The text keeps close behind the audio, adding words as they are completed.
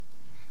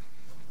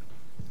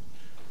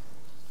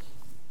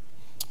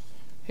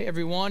Hey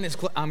everyone,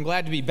 I'm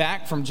glad to be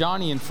back from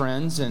Johnny and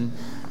Friends, and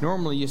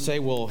normally you say,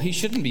 well, he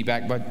shouldn't be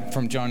back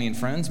from Johnny and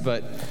Friends,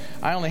 but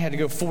I only had to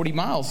go 40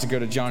 miles to go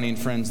to Johnny and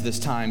Friends this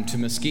time, to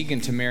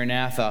Muskegon, to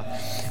Maranatha.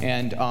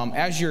 And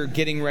as you're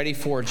getting ready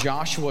for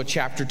Joshua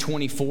chapter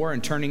 24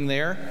 and turning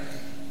there,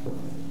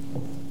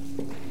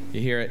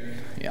 you hear it?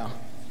 Yeah.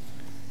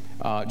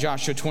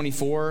 Joshua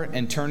 24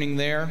 and turning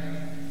there.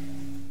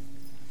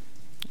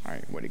 All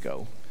right, where'd it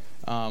go?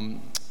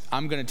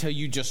 I'm going to tell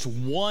you just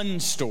one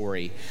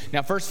story.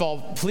 Now, first of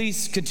all,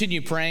 please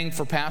continue praying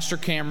for Pastor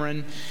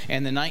Cameron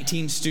and the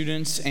 19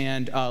 students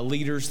and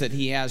leaders that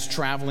he has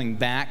traveling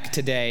back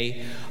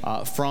today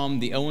from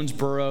the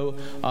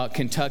Owensboro,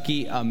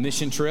 Kentucky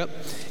mission trip.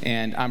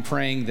 And I'm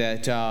praying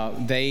that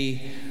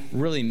they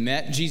really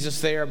met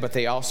Jesus there, but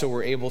they also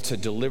were able to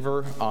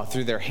deliver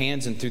through their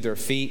hands and through their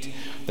feet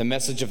the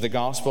message of the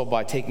gospel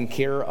by taking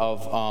care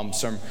of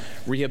some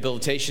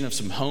rehabilitation of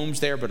some homes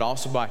there, but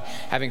also by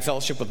having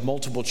fellowship with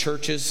multiple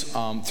churches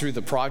through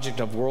the project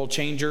of World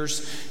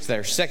Changers. It's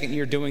their second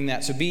year doing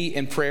that, so be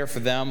in prayer for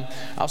them.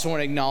 I also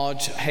want to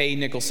acknowledge, hey,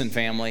 Nicholson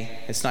family,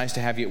 it's nice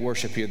to have you at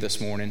worship here this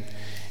morning,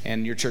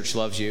 and your church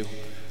loves you.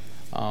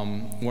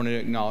 Want to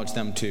acknowledge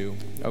them too.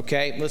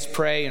 Okay, let's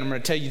pray, and I'm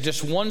going to tell you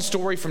just one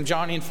story from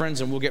Johnny and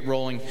Friends, and we'll get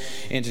rolling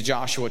into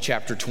Joshua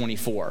chapter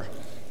 24.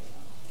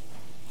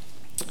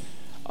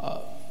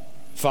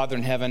 Father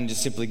in heaven,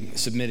 just simply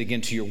submit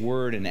again to your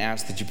word and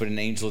ask that you put an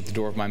angel at the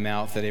door of my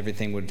mouth, that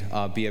everything would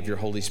be of your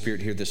Holy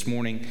Spirit here this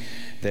morning,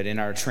 that in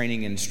our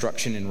training and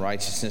instruction in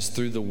righteousness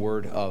through the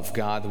word of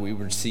God, that we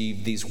would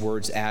receive these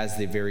words as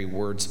the very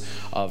words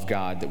of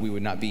God, that we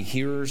would not be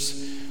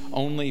hearers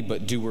only,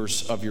 but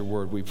doers of your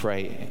word, we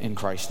pray in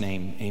Christ's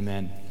name.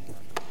 Amen.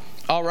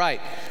 All right.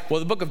 Well,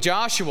 the book of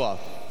Joshua,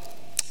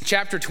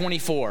 chapter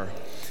 24.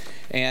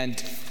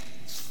 And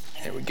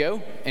there we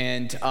go.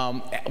 And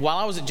while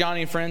I was at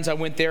Johnny and Friends, I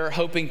went there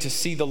hoping to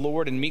see the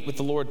Lord and meet with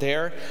the Lord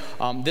there.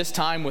 This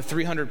time with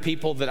 300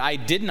 people that I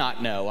did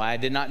not know. I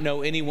did not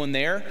know anyone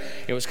there.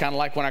 It was kind of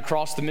like when I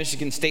crossed the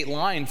Michigan state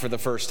line for the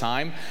first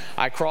time.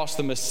 I crossed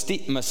the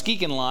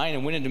Muskegon line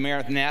and went into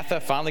Maranatha.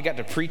 Finally got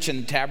to preach in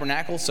the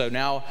tabernacle. So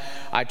now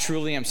I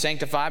truly am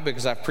sanctified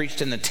because I've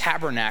preached in the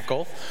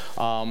tabernacle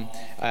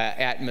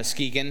at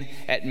Muskegon,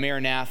 at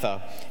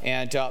Maranatha.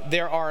 And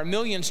there are a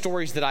million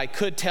stories that I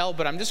could tell,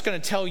 but I'm just going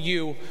to tell you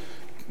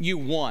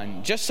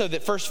one, just so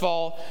that first of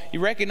all you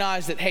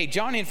recognize that, hey,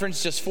 Johnny and Friends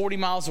is just 40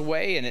 miles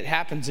away, and it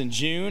happens in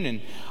June,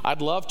 and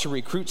I'd love to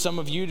recruit some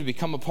of you to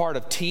become a part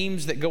of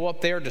teams that go up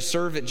there to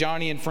serve at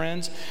Johnny and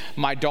Friends.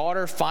 My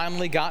daughter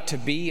finally got to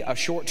be a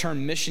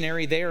short-term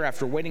missionary there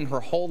after waiting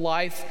her whole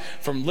life,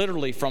 from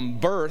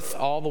birth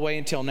all the way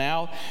until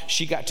now.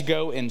 She got to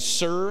go and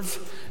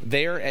serve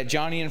there at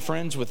Johnny and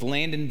Friends with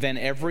Landon Van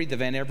Every, the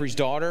Van Every's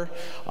daughter.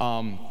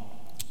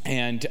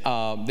 And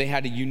they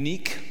had a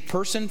unique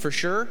person for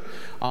sure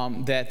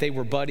that they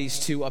were buddies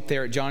to up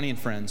there at Johnny and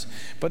Friends.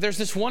 But there's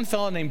this one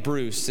fellow named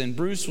Bruce, and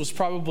Bruce was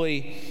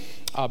probably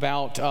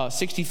about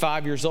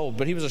 65 years old,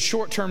 but he was a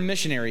short-term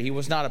missionary. He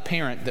was not a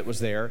parent that was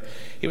there.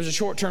 He was a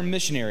short-term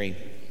missionary.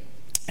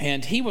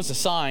 And he was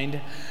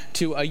assigned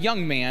to a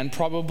young man,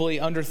 probably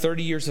under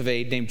 30 years of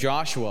age, named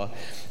Joshua,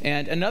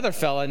 and another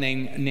fella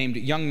named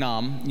Young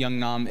Nam. Young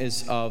Nam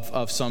is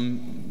of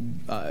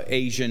some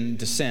Asian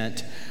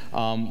descent.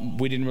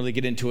 We didn't really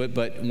get into it,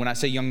 but when I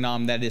say Young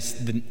Nam, that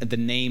is the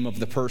name of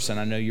the person.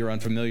 I know you're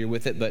unfamiliar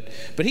with it, but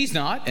he's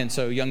not. And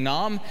so Young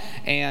Nam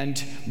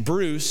and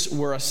Bruce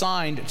were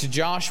assigned to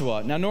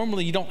Joshua. Now,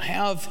 normally you don't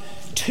have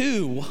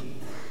two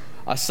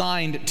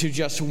assigned to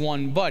just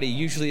one buddy.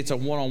 Usually it's a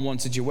one-on-one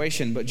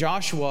situation, but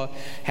Joshua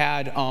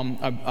had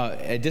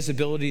a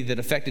disability that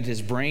affected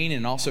his brain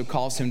and also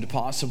caused him to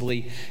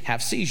possibly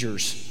have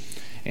seizures.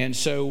 And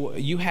so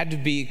you had to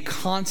be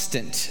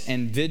constant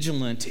and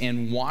vigilant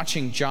in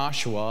watching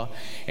Joshua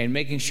and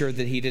making sure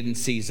that he didn't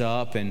seize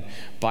up and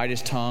bite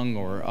his tongue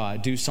or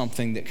do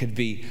something that could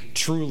be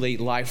truly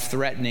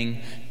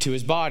life-threatening to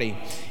his body.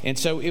 And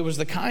so it was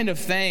the kind of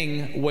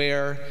thing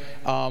where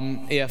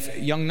if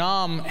Young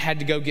Nam had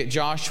to go get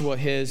Joshua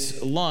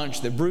his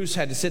lunch, that Bruce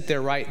had to sit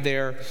there right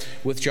there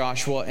with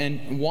Joshua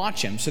and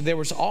watch him. So there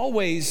was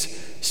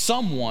always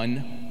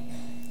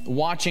someone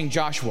watching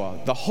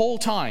Joshua the whole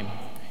time.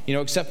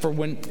 Except for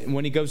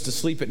when he goes to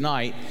sleep at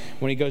night,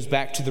 when he goes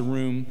back to the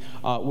room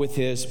with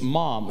his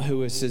mom,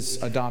 who is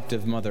his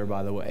adoptive mother,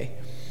 by the way.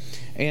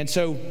 And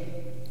so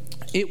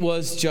it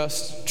was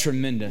just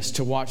tremendous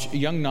to watch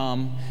Young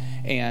Nam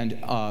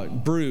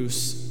and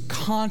Bruce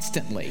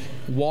constantly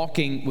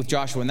walking with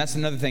Joshua. And that's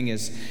another thing,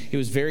 is he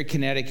was very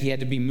kinetic. He had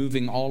to be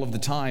moving all of the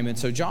time. And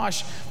so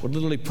Josh would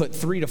literally put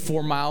 3 to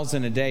 4 miles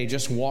in a day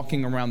just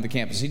walking around the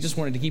campus. He just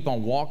wanted to keep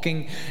on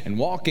walking and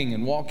walking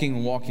and walking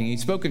and walking. He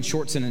spoke in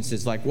short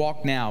sentences like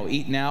walk now,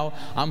 eat now,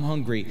 I'm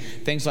hungry,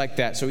 things like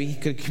that. So he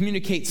could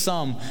communicate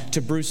some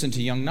to Bruce and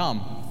to Young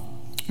Nam.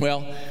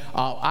 Well,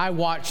 I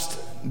watched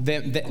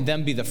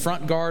them be the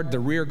front guard, the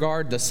rear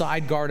guard, the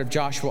side guard of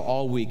Joshua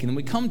all week. And then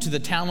we come to the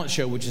talent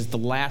show, which is the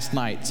last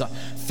night. It's a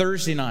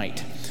Thursday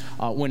night.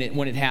 when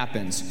it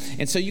happens.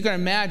 And so you can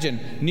imagine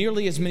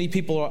nearly as many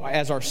people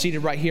as are seated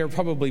right here,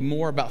 probably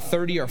more, about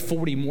 30 or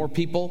 40 more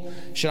people.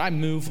 Should I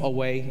move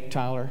away,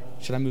 Tyler?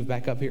 Should I move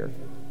back up here?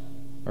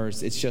 Or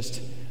it's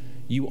just,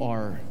 you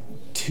are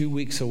 2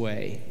 weeks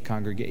away,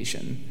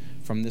 congregation,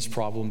 from this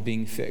problem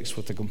being fixed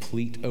with a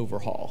complete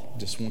overhaul.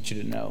 Just want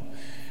you to know.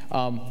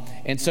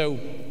 And so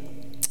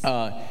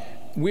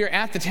we're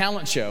at the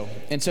talent show,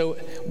 and so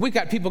we've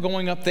got people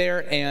going up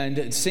there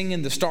and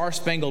singing the Star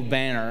Spangled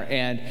Banner,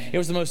 and it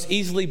was the most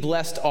easily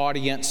blessed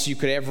audience you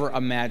could ever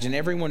imagine.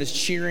 Everyone is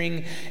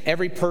cheering.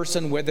 Every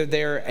person, whether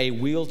they're a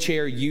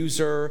wheelchair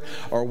user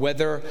or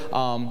whether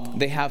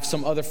they have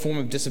some other form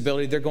of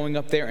disability, they're going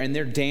up there and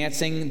they're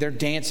dancing. They're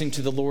dancing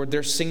to the Lord.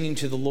 They're singing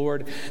to the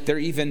Lord. They're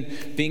even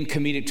being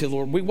comedic to the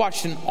Lord. We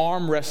watched an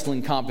arm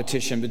wrestling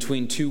competition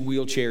between two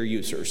wheelchair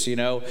users,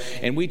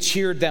 and we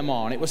cheered them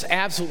on. It was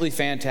absolutely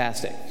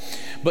fantastic.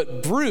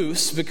 But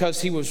Bruce,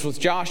 because he was with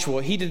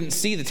Joshua, he didn't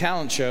see the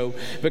talent show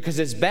because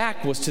his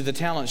back was to the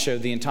talent show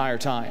the entire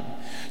time.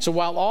 So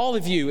while all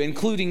of you,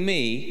 including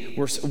me,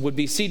 would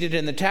be seated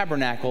in the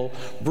tabernacle,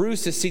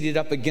 Bruce is seated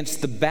up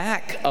against the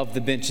back of the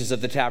benches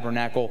of the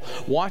tabernacle,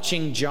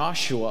 watching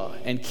Joshua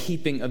and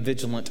keeping a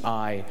vigilant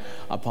eye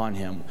upon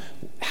him.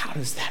 How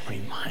does that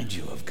remind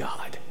you of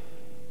God?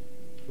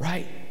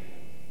 Right?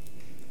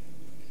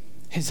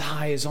 His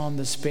eye is on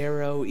the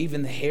sparrow.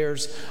 Even the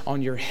hairs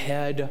on your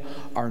head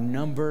are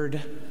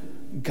numbered.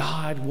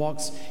 God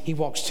walks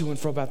to and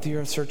fro about the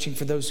earth, searching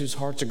for those whose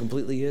hearts are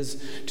completely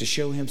his, to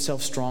show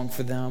himself strong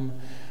for them.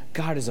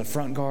 God is a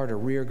front guard, a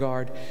rear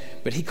guard,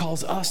 but he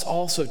calls us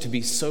also to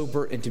be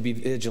sober and to be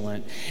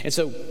vigilant. And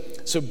so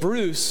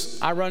Bruce,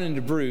 I run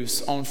into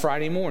Bruce on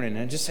Friday morning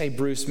and I just say,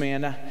 Bruce,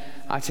 man,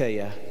 I tell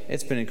you,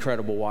 it's been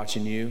incredible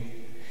watching you.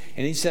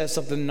 And he says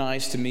something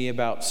nice to me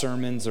about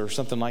sermons or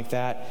something like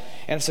that.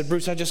 And I said,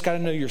 Bruce, I just got to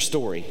know your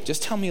story.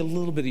 Just tell me a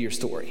little bit of your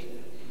story.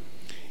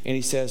 And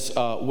he says,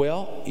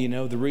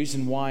 the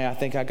reason why I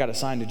think I got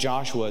assigned to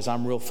Joshua is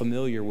I'm real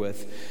familiar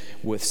with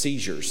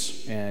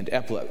seizures and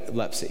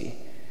epilepsy.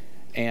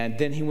 And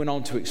then he went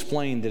on to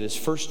explain that his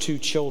first two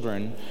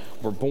children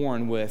were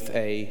born with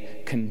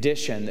a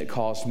condition that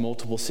caused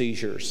multiple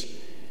seizures.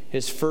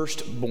 His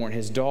firstborn,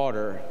 his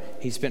daughter,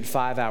 he spent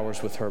 5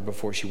 hours with her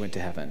before she went to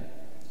heaven.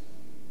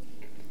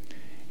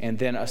 And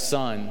then a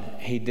son,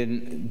 he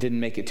didn't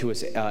make it to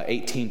his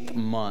 18th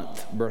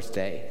month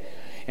birthday.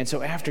 And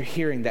so after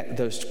hearing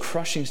those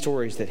crushing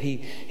stories that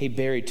he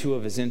buried two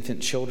of his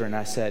infant children,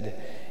 I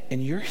said,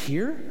 and you're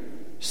here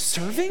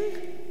serving?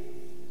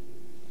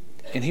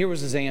 And here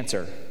was his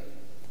answer.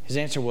 His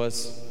answer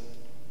was,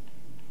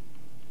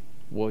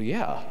 well,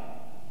 yeah.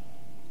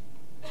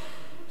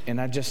 And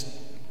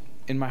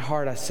in my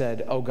heart, I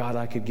said, oh God,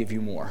 I could give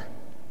you more.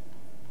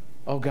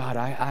 Oh God,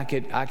 I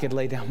could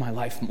lay down my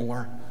life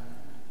more.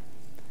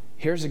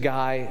 Here's a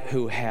guy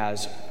who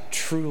has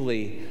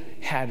truly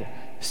had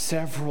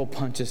several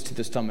punches to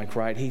the stomach,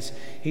 right?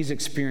 He's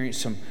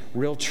experienced some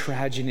real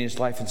tragedy in his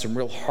life and some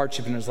real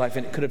hardship in his life,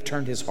 and it could have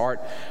turned his heart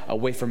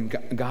away from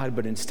God,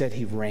 but instead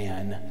he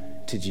ran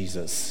to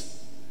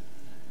Jesus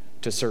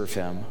to serve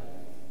him.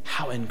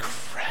 How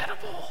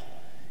incredible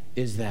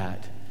is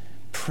that?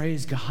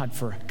 Praise God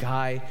for a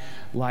guy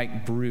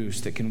like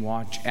Bruce that can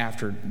watch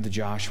after the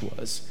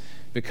Joshuas,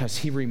 because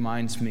he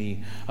reminds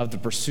me of the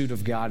pursuit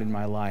of God in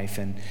my life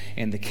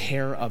and the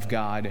care of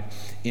God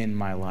in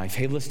my life.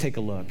 Hey, let's take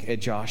a look at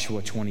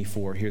Joshua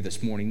 24 here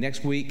this morning.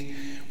 Next week,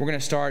 we're going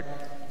to start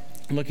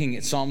looking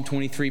at Psalm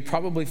 23,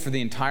 probably for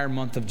the entire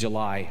month of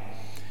July.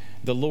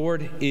 The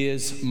Lord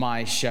is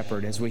my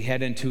shepherd. As we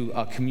head into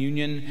a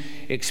communion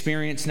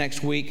experience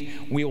next week,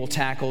 we will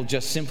tackle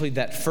just simply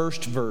that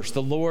first verse.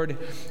 The Lord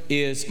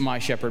is my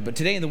shepherd. But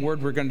today in the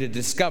Word, we're going to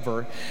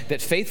discover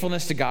that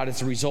faithfulness to God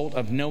is a result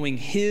of knowing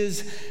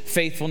His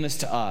faithfulness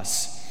to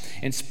us,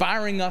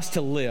 inspiring us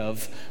to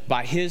live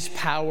by His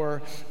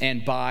power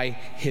and by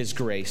His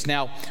grace.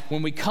 Now,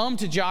 when we come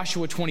to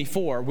Joshua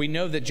 24, we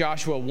know that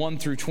Joshua 1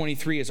 through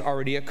 23 has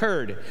already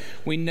occurred.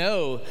 We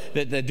know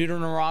that the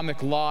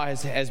Deuteronomic law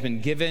has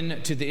been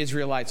given to the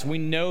Israelites. We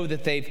know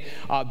that they've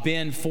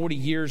been 40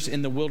 years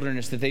in the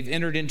wilderness, that they've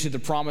entered into the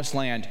promised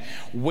land.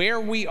 Where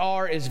we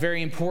are is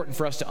very important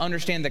for us to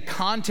understand the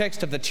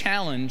context of the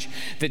challenge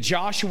that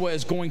Joshua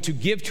is going to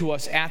give to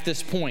us at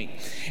this point.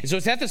 And so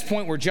it's at this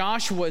point where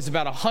Joshua is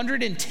about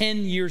 110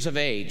 years of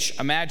age.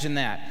 Imagine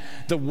that.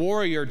 The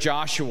warrior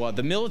Joshua,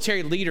 the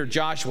military leader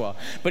Joshua.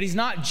 But he's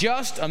not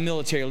just a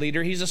military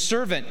leader, he's a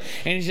servant,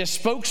 and he's a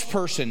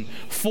spokesperson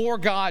for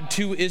God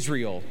to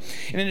Israel.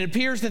 And it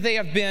appears that they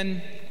have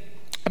been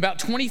about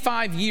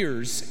 25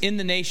 years in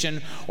the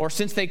nation, or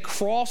since they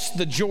crossed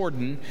the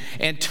Jordan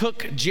and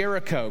took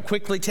Jericho,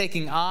 quickly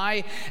taking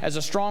Ai as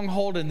a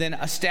stronghold and then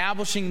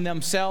establishing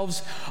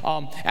themselves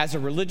as a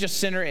religious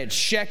center at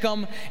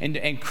Shechem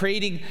and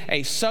creating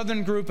a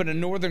southern group and a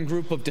northern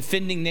group of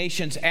defending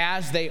nations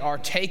as they are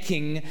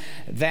taking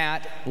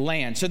that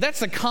land. So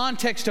that's the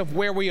context of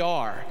where we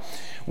are.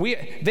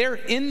 They're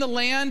in the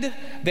land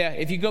that,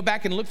 if you go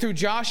back and look through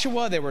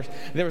Joshua, there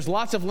was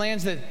lots of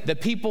lands that the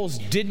peoples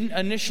didn't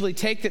initially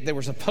take that they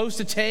were supposed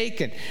to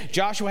take, and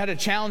Joshua had to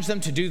challenge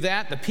them to do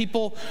that. The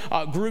people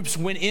groups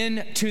went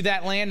into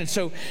that land, and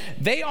so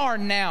they are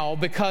now,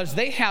 because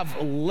they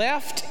have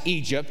left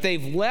Egypt,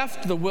 they've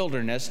left the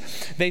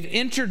wilderness, they've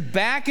entered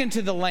back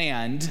into the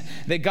land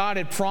that God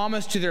had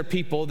promised to their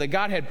people, that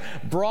God had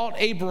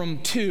brought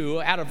Abram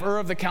to out of Ur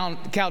of the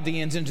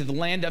Chaldeans into the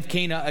land of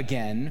Canaan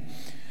again.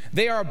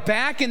 They are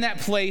back in that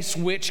place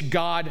which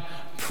God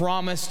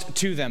promised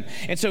to them.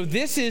 And so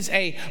this is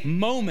a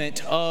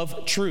moment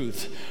of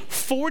truth.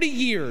 40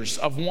 years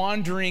of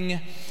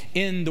wandering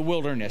in the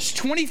wilderness.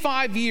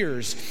 25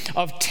 years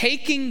of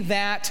taking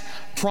that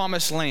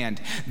promised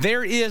land.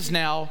 There is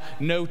now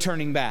no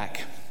turning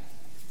back.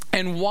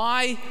 And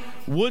why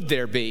would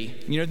there be?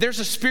 There's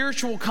a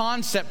spiritual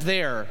concept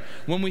there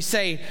when we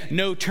say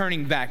no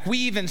turning back. We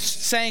even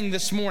sang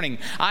this morning,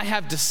 I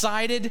have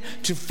decided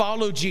to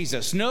follow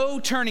Jesus.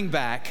 No turning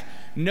back,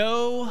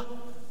 no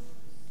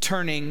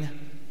turning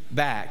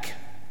back.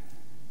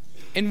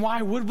 And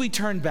why would we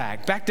turn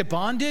back? Back to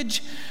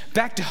bondage?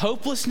 Back to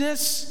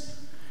hopelessness?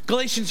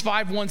 Galatians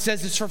 5:1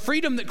 says, it's for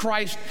freedom that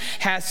Christ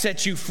has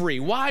set you free.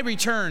 Why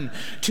return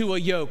to a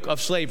yoke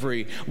of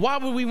slavery? Why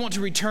would we want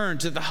to return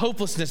to the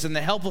hopelessness and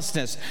the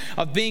helplessness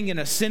of being in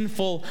a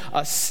sinful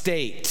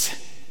state?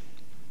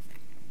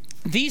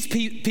 These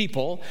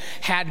people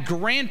had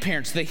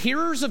grandparents, the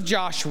hearers of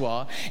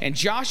Joshua and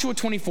Joshua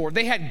 24.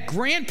 They had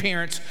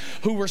grandparents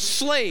who were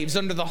slaves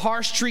under the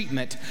harsh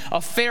treatment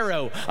of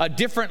Pharaoh, a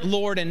different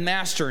lord and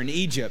master in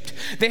Egypt.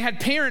 They had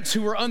parents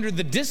who were under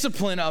the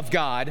discipline of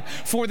God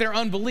for their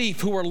unbelief,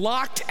 who were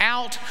locked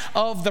out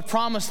of the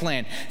promised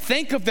land.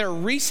 Think of their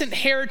recent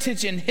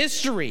heritage in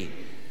history.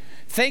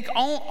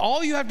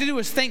 All you have to do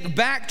is think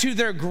back to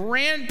their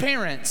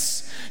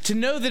grandparents to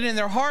know that in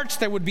their hearts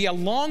there would be a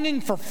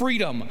longing for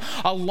freedom,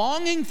 a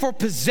longing for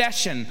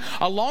possession,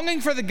 a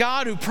longing for the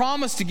God who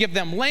promised to give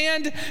them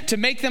land, to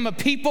make them a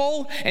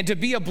people, and to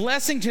be a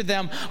blessing to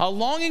them, a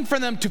longing for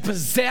them to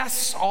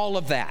possess all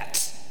of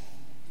that.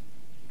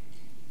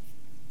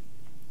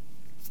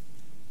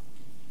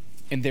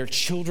 And they're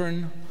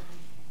children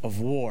of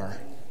war.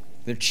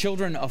 They're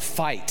children of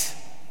fight.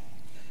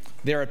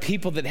 There are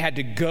people that had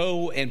to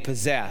go and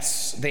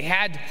possess. They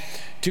had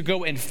to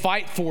go and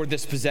fight for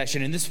this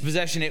possession. And this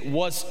possession, it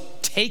was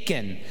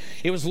taken.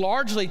 It was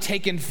largely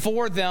taken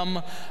for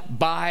them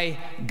by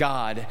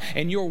God.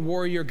 And your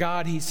warrior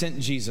God, he sent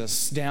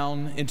Jesus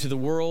down into the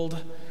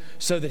world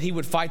so that he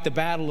would fight the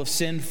battle of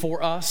sin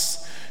for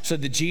us, so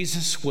that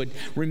Jesus would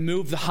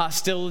remove the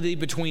hostility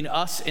between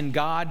us and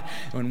God.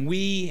 When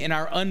we, in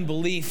our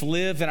unbelief,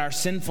 live in our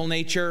sinful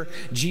nature,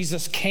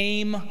 Jesus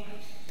came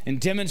and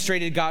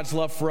demonstrated God's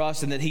love for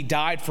us and that he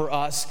died for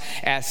us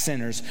as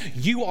sinners.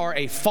 You are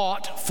a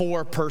fought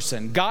for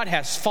person. God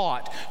has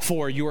fought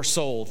for your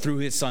soul through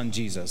his son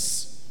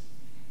Jesus.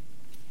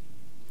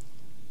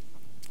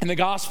 And the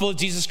gospel of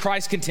Jesus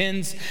Christ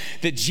contends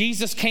that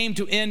Jesus came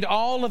to end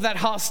all of that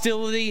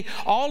hostility,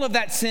 all of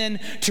that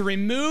sin, to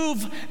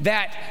remove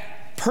that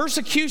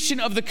persecution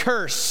of the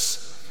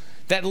curse,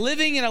 that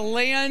living in a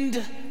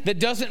land that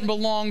doesn't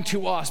belong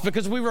to us,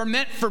 because we were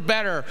meant for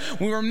better.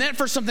 We were meant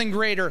for something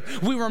greater.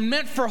 We were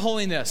meant for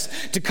holiness,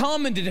 to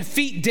come and to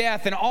defeat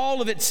death and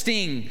all of its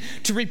sting,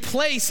 to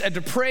replace a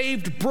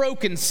depraved,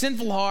 broken,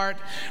 sinful heart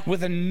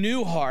with a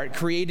new heart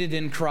created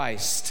in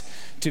Christ,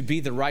 to be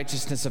the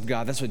righteousness of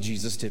God. That's what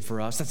Jesus did for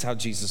us. That's how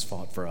Jesus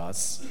fought for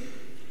us.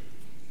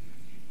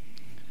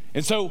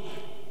 And so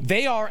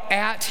they are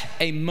at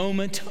a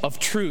moment of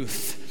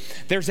truth.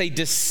 There's a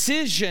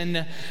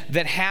decision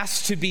that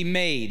has to be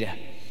made.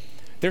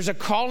 There's a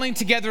calling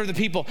together of the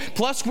people.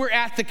 Plus, we're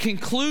at the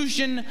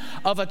conclusion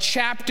of a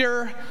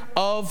chapter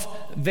of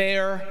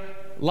their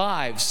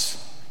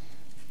lives.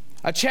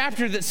 A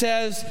chapter that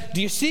says,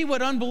 do you see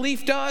what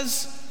unbelief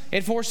does?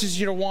 It forces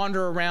you to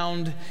wander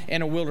around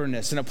in a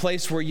wilderness, in a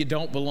place where you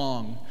don't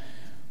belong.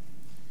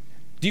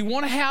 Do you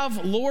want to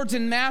have lords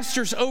and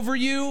masters over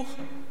you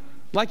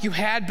like you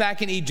had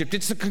back in Egypt?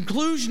 It's the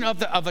conclusion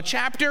of a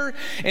chapter,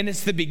 and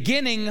it's the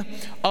beginning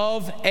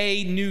of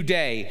a new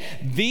day.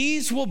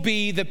 These will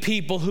be the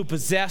people who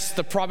possess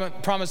the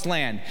promised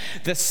land.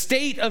 The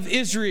state of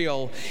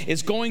Israel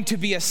is going to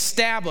be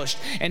established,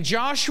 and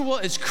Joshua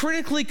is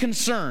critically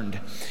concerned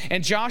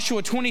in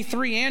Joshua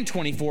 23 and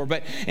 24,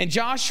 but in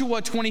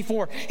Joshua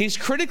 24, he's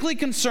critically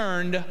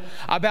concerned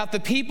about the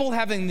people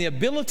having the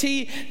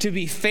ability to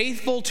be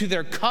faithful to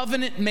their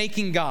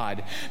covenant-making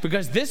God,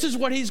 because this is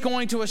what he's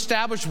going to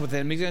establish with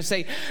him. He's going to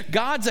say,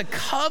 God's a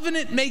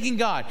covenant-making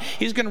God.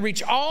 He's going to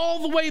reach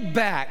all the way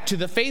back to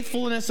the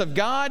faithfulness of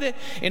God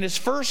in his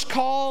first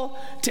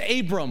call to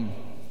Abram.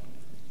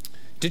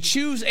 To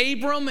choose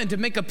Abram and to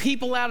make a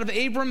people out of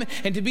Abram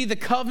and to be the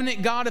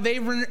covenant God of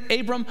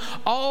Abram,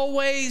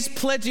 always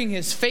pledging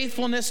his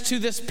faithfulness to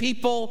this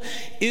people,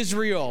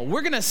 Israel.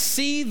 We're going to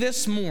see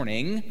this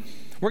morning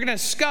We're going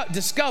to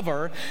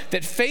discover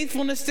that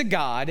faithfulness to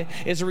God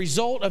is a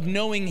result of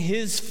knowing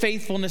His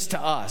faithfulness to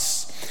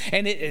us.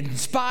 And it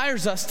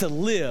inspires us to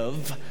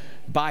live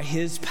by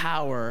His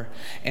power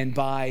and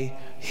by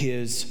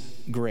His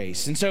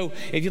grace. And so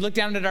if you look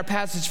down at our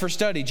passage for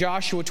study,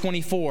 Joshua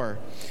 24,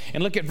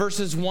 and look at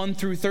verses 1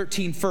 through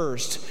 13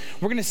 first,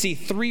 we're going to see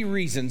 3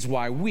 reasons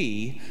why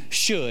we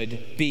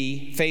should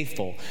be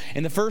faithful.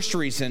 And the first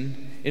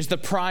reason is the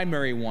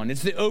primary one.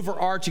 It's the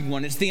overarching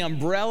one. It's the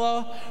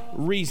umbrella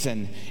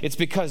reason. It's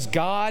because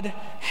God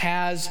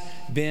has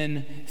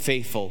been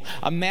faithful.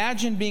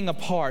 Imagine being a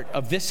part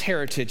of this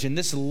heritage and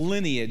this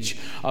lineage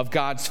of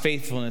God's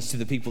faithfulness to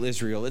the people of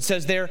Israel. It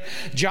says there,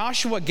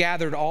 Joshua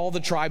gathered all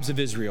the tribes of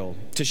Israel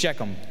to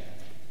Shechem.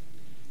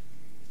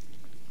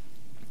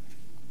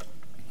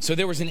 So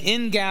there was an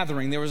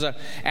ingathering. There was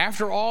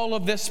after all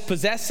of this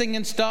possessing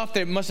and stuff,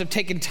 there must have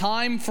taken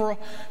time for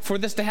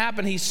this to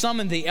happen. He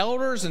summoned the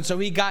elders, and so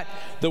he got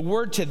the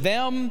word to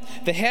them,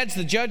 the heads,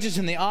 the judges,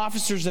 and the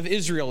officers of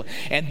Israel,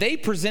 and they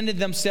presented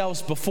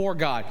themselves before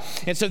God.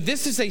 And so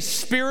this is a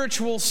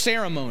spiritual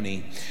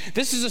ceremony.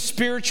 This is a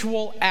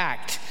spiritual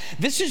act.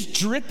 This is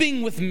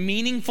dripping with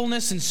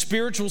meaningfulness and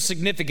spiritual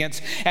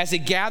significance as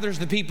it gathers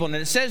the people. And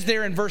it says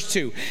there in verse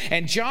 2,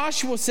 and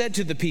Joshua said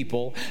to the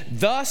people,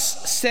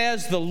 thus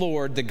says the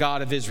Lord, the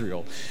God of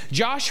Israel.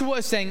 Joshua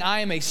is saying, I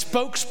am a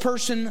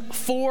spokesperson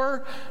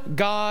for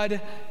God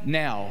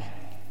now.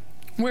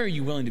 Where are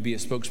you willing to be a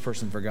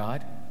spokesperson for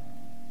God?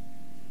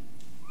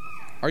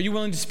 Are you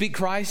willing to speak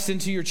Christ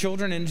into your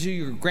children, into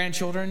your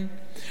grandchildren?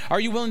 Are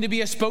you willing to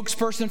be a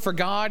spokesperson for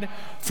God,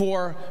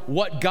 for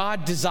what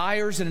God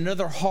desires in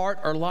another heart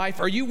or life?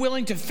 Are you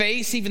willing to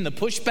face even the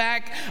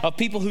pushback of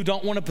people who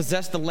don't want to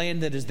possess the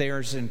land that is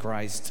theirs in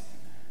Christ?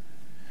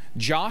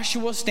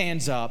 Joshua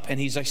stands up and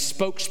he's a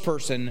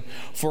spokesperson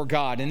for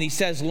God. And he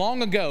says,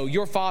 long ago,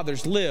 your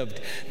fathers lived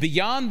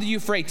beyond the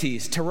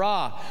Euphrates,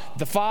 Terah,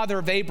 the father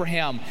of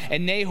Abraham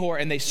and Nahor,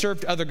 and they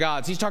served other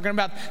gods. He's talking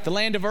about the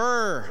land of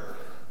Ur,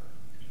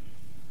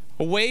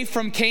 away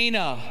from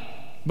Canaan,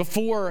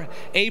 before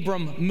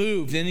Abram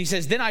moved. And he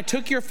says, then I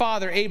took your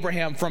father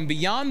Abraham from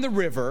beyond the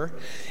river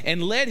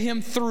and led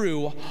him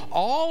through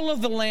all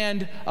of the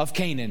land of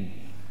Canaan,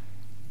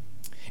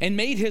 and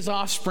made his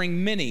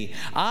offspring many.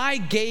 I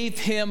gave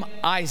him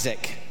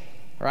Isaac,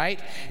 right?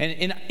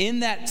 And in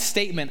that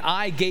statement,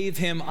 I gave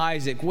him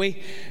Isaac.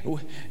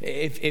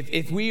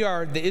 If we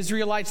are the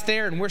Israelites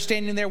there and we're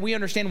standing there, we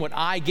understand what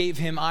I gave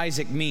him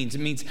Isaac means.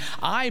 It means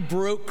I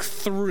broke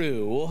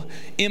through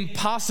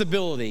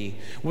impossibility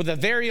with a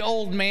very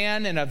old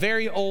man and a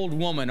very old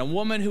woman, a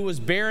woman who was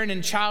barren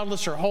and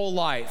childless her whole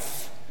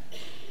life.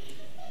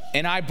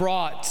 And I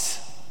brought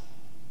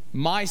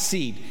my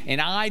seed,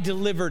 and I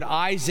delivered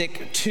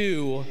Isaac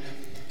to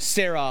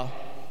Sarah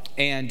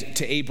and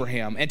to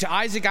Abraham. And to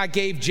Isaac I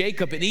gave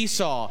Jacob and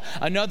Esau,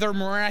 another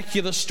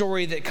miraculous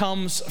story that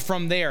comes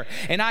from there.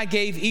 And I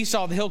gave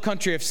Esau the hill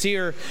country of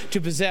Seir to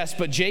possess,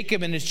 but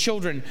Jacob and his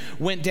children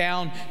went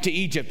down to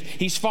Egypt.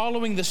 He's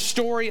following the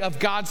story of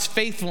God's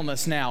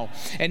faithfulness now.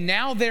 And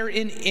now they're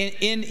in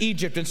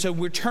Egypt. And so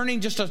we're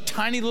turning just a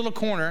tiny little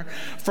corner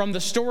from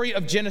the story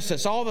of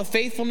Genesis, all the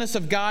faithfulness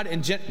of God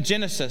in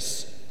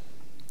Genesis.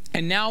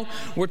 And now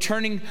we're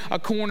turning a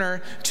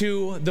corner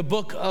to the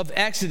book of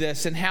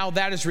Exodus and how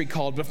that is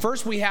recalled. But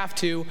first we have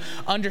to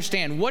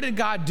understand, what did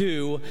God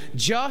do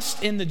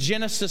just in the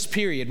Genesis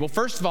period? Well,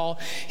 first of all,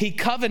 he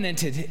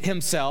covenanted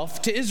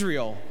himself to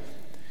Israel.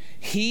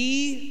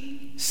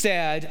 He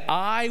said,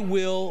 I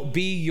will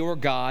be your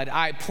God.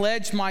 I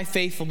pledge my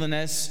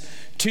faithfulness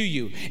to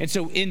you. And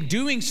so in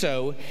doing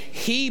so,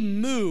 he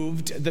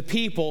moved the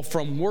people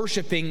from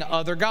worshiping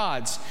other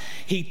gods.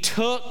 He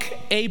took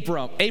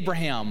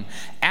Abraham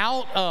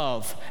out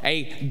of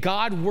a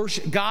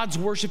God's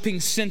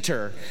worshiping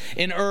center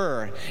in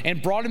Ur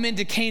and brought him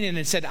into Canaan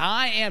and said,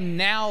 I am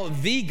now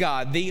the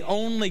God, the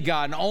only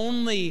God, and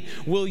only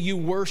will you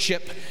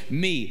worship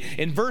me.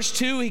 In verse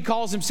 2, he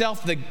calls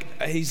himself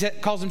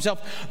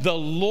the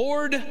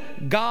Lord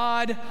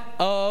God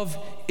of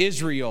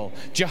Israel,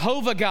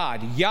 Jehovah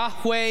God,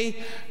 Yahweh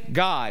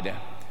God,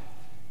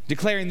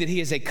 declaring that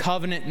he is a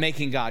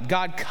covenant-making God.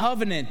 God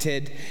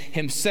covenanted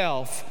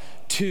himself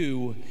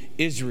to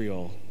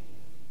Israel.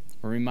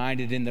 We're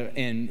reminded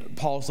in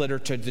Paul's letter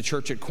to the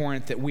church at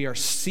Corinth that we are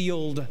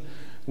sealed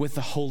with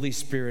the Holy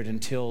Spirit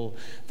until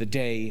the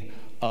day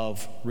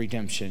of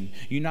redemption.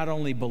 You not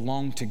only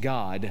belong to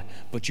God,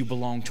 but you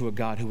belong to a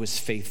God who is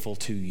faithful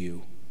to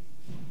you.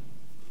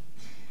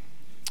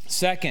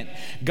 Second,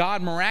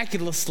 God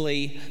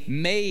miraculously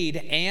made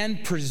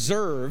and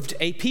preserved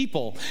a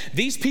people.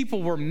 These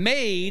people were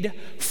made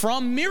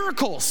from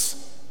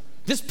miracles.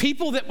 This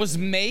people that was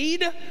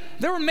made,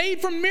 they were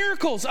made from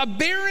miracles. A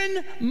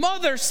barren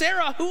mother,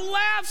 Sarah, who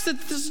laughs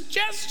at the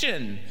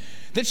suggestion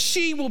that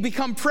she will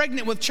become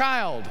pregnant with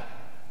child.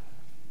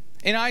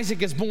 And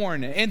Isaac is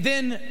born. And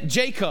then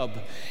Jacob.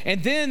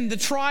 And then the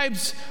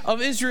tribes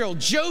of Israel.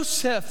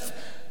 Joseph,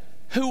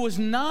 who was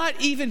not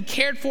even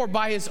cared for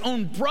by his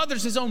own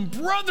brothers. His own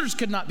brothers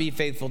could not be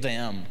faithful to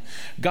him.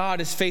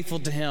 God is faithful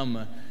to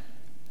him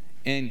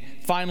and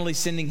finally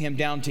sending him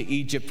down to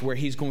Egypt, where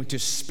he's going to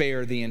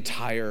spare the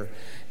entire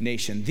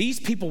nation. These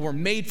people were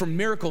made from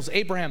miracles.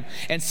 Abraham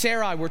and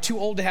Sarai were too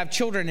old to have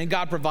children, and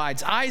God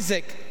provides.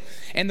 Isaac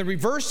and the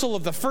reversal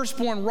of the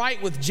firstborn right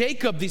with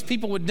Jacob, these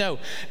people would know.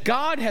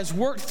 God has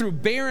worked through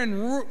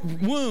barren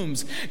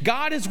wombs.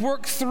 God has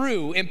worked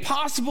through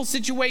impossible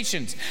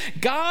situations.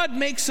 God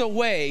makes a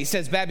way,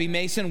 says Babby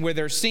Mason, where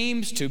there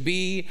seems to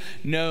be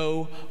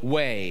no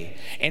way.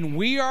 And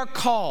we are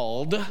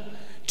called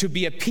to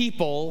be a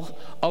people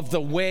of the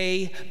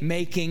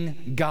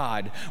way-making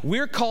God.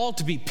 We're called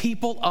to be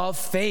people of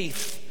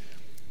faith.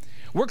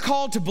 We're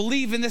called to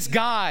believe in this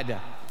God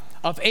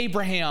of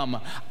Abraham,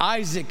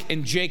 Isaac,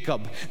 and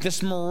Jacob,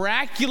 this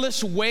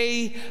miraculous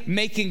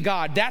way-making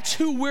God. That's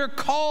who we're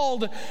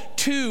called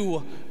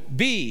to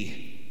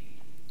be.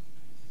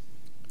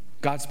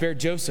 God spared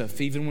Joseph,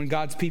 even when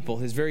God's people,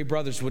 his very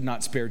brothers, would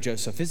not spare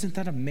Joseph. Isn't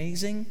that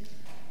amazing?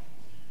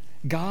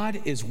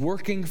 God is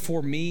working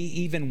for me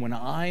even when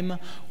I'm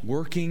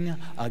working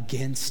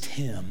against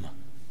him.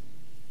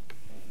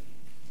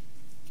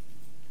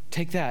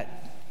 Take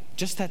that,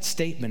 just that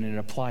statement, and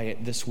apply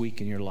it this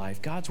week in your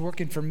life. God's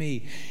working for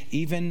me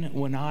even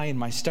when I, in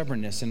my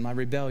stubbornness, in my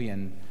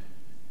rebellion,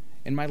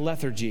 in my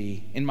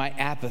lethargy, in my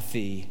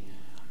apathy,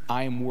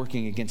 I am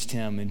working against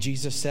him. And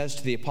Jesus says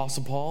to the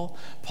Apostle Paul,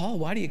 Paul,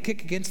 why do you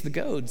kick against the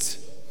goads?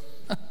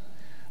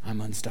 I'm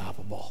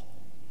unstoppable.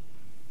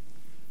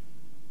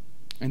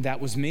 And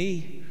that was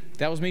me.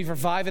 That was me for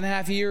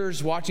 5.5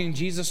 years, watching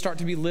Jesus start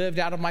to be lived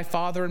out of my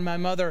father and my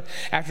mother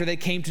after they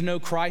came to know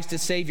Christ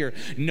as Savior,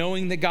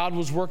 knowing that God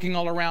was working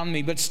all around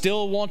me, but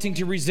still wanting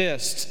to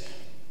resist.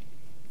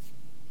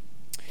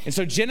 And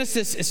so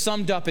Genesis is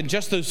summed up in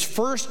just those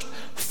first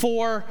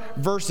 4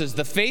 verses.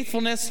 The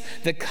faithfulness,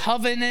 the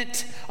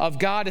covenant of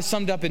God is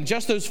summed up in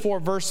just those 4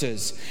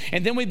 verses.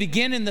 And then we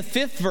begin in the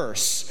 5th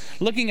verse,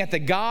 looking at the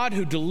God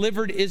who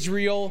delivered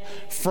Israel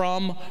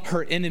from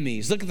her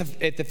enemies. Look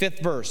at the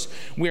 5th verse.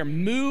 We are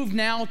moved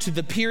now to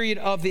the period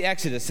of the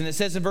Exodus. And it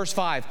says in verse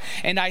 5,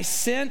 and I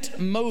sent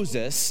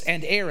Moses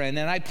and Aaron,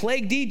 and I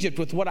plagued Egypt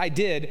with what I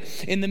did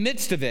in the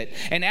midst of it.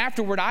 And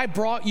afterward I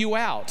brought you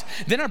out.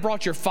 Then I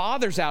brought your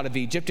fathers out of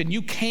Egypt, and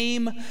you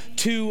came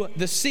to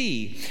the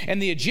sea.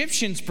 And the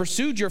Egyptians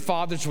pursued your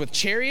fathers with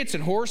chariots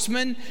and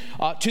horsemen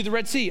to the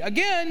Red Sea.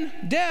 Again,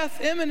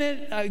 death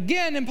imminent.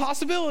 Again,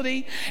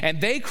 impossibility.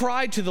 And they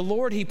cried to the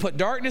Lord. He put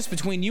darkness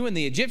between you and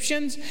the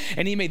Egyptians,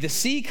 and he made the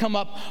sea come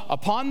up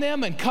upon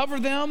them and cover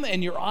them.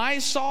 And your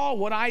eyes saw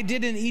what I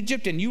did in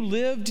Egypt, and you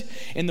lived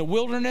in the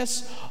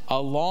wilderness a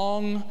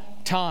long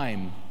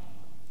time.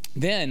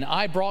 Then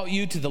I brought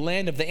you to the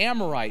land of the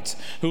Amorites,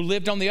 who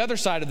lived on the other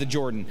side of the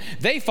Jordan.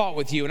 They fought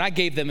with you, and I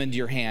gave them into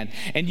your hand.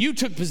 And you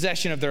took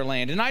possession of their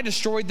land, and I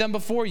destroyed them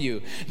before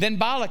you. Then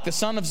Balak, the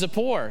son of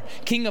Zippor,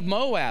 king of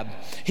Moab,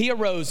 he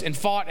arose and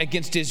fought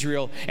against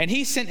Israel. And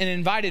he sent and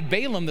invited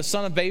Balaam, the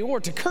son of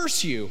Beor, to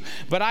curse you.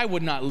 But I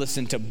would not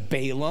listen to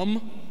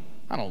Balaam.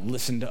 I don't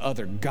listen to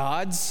other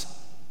gods.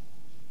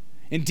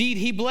 Indeed,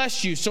 he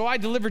blessed you, so I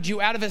delivered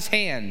you out of his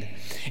hand.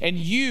 And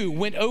you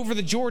went over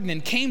the Jordan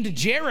and came to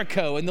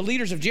Jericho, and the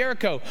leaders of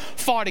Jericho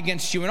fought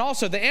against you, and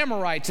also the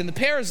Amorites and the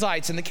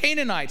Perizzites and the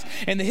Canaanites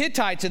and the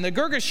Hittites and the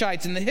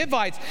Girgashites and the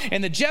Hivites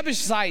and the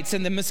Jebusites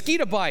and the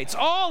Mosquitobites,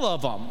 all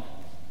of them.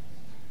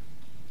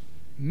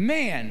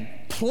 Man,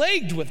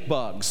 plagued with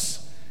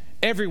bugs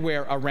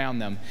everywhere around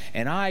them.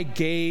 And I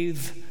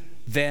gave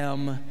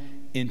them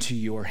into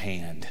your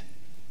hand.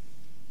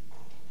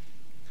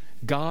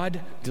 God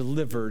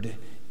delivered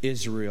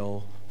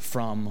Israel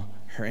from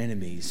her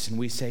enemies. And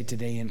we say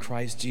today, in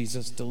Christ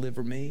Jesus,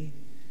 deliver me.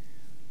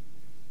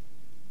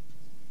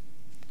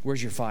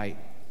 Where's your fight?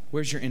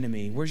 Where's your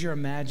enemy? Where's your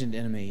imagined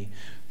enemy?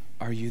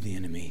 Are you the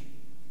enemy?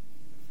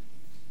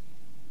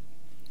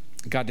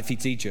 God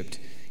defeats Egypt.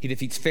 He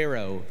defeats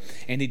Pharaoh,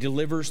 and he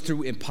delivers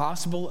through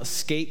impossible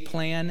escape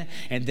plan,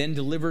 and then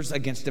delivers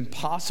against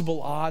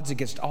impossible odds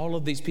against all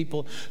of these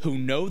people who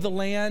know the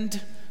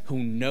land, who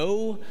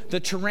know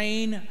the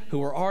terrain,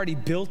 who are already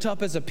built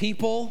up as a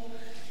people.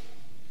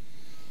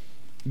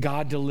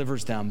 God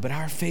delivers them. But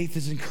our faith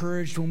is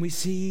encouraged when we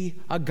see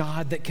a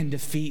God that can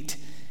defeat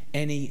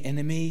any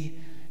enemy.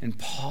 And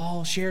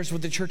Paul shares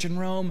with the church in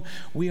Rome,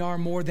 we are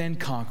more than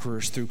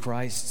conquerors through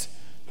Christ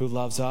who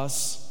loves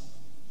us.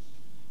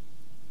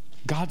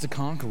 God's a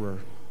conqueror.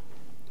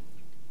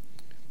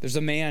 There's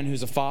a man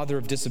who's a father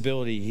of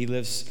disability. He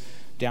lives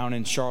down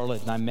in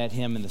Charlotte, and I met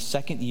him in the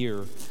 2nd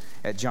year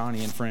at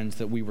Johnny and Friends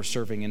that we were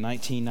serving in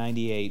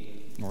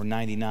 1998 or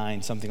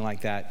 99, something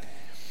like that.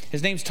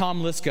 His name's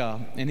Tom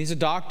Liska, and he's a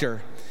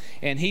doctor.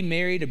 And he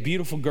married a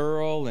beautiful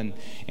girl, and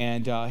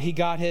he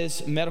got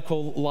his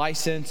medical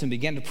license and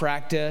began to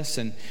practice.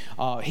 And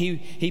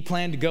he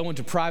planned to go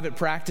into private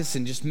practice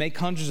and just make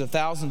hundreds of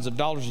thousands of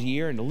dollars a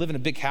year, and to live in a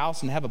big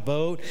house and have a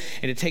boat,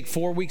 and to take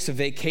 4 weeks of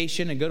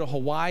vacation and go to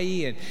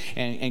Hawaii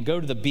and go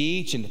to the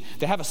beach, and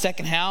to have a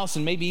second house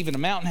and maybe even a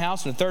mountain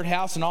house and a third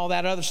house and all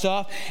that other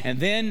stuff. And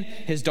then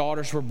his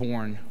daughters were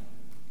born.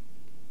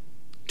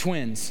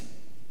 Twins.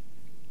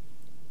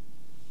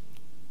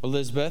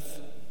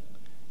 Elizabeth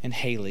and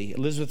Haley.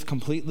 Elizabeth,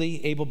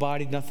 completely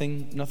able-bodied,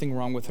 nothing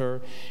wrong with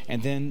her.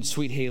 And then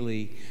sweet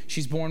Haley,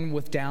 she's born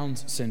with Down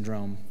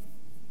syndrome.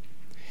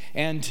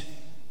 And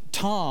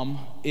Tom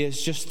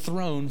is just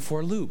thrown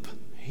for a loop.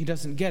 He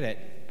doesn't get it.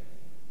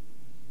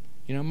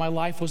 You know, my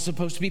life was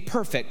supposed to be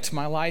perfect.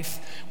 My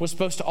life was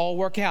supposed to all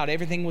work out.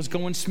 Everything was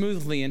going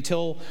smoothly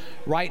until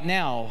right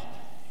now.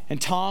 And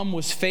Tom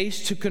was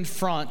faced to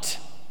confront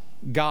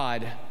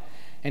God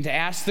and to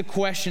ask the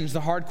questions,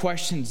 the hard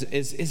questions.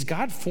 Is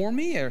God for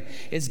me, or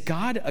is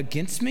God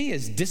against me?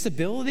 Is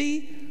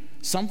disability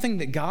something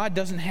that God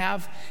doesn't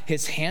have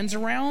his hands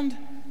around?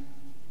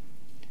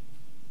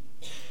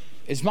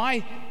 Is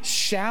my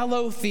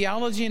shallow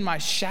theology and my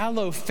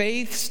shallow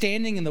faith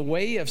standing in the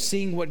way of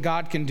seeing what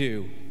God can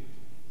do?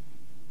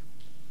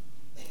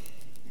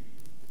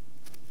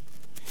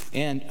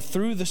 And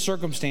through the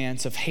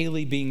circumstance of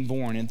Haley being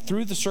born, and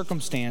through the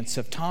circumstance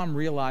of Tom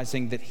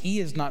realizing that he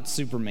is not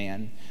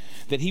Superman,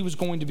 that he was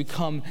going to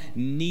become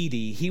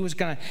needy, he was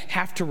going to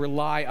have to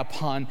rely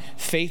upon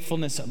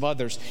faithfulness of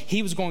others,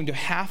 he was going to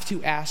have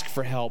to ask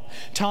for help.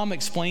 Tom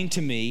explained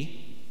to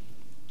me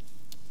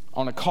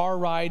on a car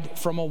ride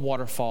from a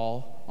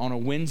waterfall on a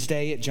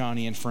Wednesday at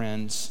Johnny and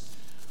Friends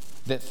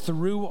that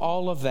through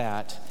all of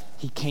that,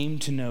 he came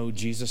to know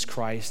Jesus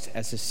Christ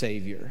as his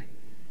Savior.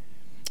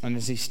 And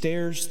as he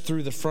stares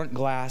through the front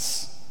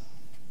glass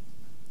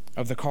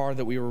of the car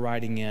that we were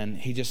riding in,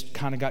 he just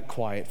kind of got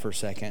quiet for a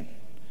second.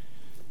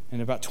 And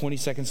about 20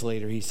 seconds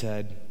later, he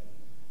said,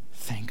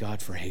 "Thank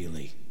God for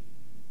Haley."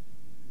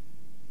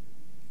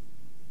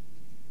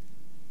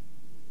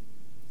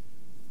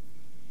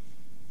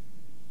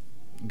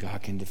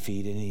 God can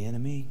defeat any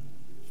enemy.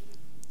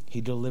 He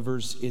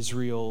delivers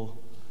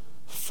Israel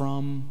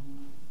from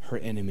her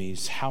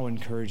enemies. How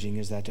encouraging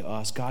is that to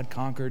us? God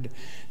conquered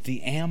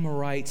the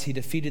Amorites. He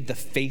defeated the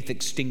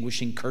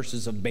faith-extinguishing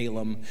curses of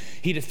Balaam.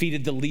 He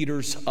defeated the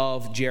leaders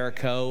of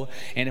Jericho.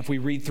 And if we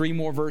read 3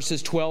 more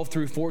verses, 12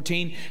 through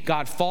 14,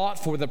 God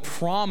fought for the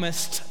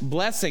promised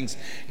blessings.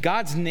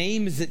 God's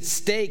name is at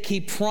stake.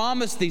 He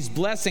promised these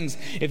blessings.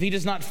 If he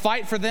does not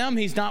fight for them,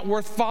 he's not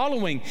worth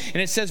following.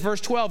 And it says,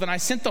 verse 12, "And I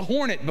sent the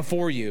hornet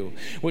before you,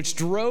 which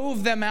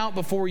drove them out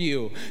before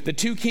you. The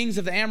 2 kings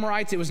of the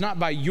Amorites, it was not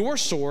by your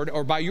sword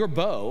or by your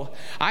bow.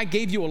 I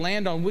gave you a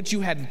land on which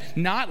you had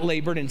not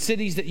labored, and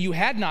cities that you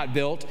had not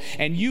built,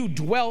 and you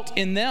dwelt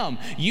in them.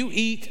 You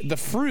eat the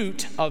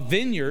fruit of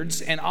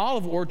vineyards and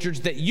olive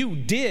orchards that you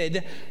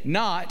did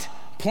not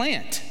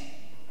plant."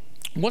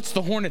 What's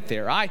the hornet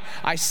there? I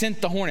sent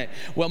the hornet.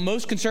 Well,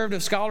 most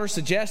conservative scholars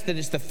suggest that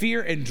it's the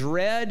fear and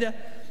dread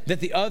that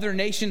the other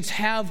nations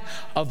have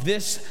of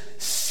this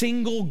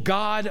single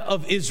God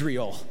of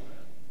Israel.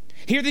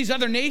 Here, these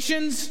other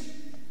nations,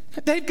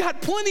 they've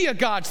got plenty of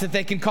gods that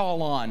they can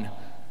call on.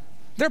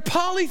 They're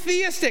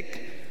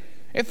polytheistic.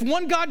 If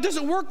one God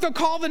doesn't work, they'll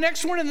call the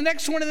next one and the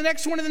next one and the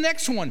next one and the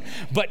next one.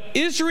 But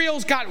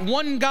Israel's got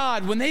one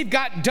God when they've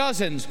got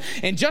dozens.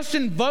 And just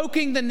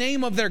invoking the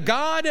name of their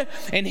God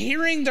and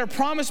hearing their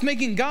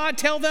promise-making God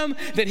tell them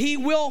that he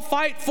will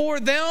fight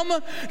for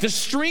them, the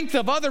strength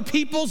of other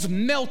peoples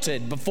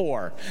melted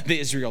before the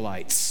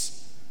Israelites.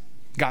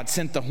 God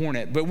sent the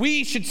hornet. But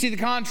we should see the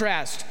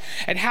contrast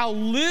at how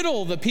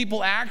little the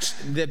people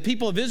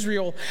of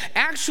Israel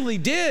actually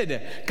did.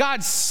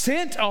 God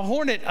sent a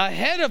hornet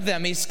ahead of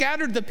them. He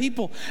scattered the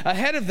people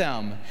ahead of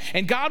them.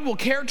 And God will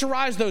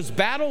characterize those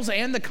battles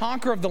and the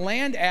conquer of the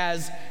land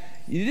as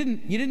you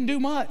didn't do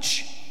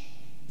much.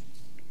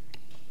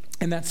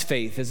 And that's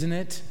faith, isn't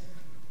it?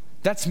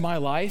 That's my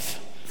life.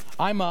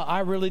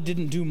 I really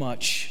didn't do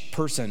much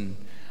person.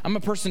 I'm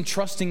a person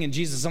trusting in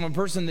Jesus. I'm a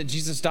person that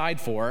Jesus died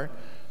for.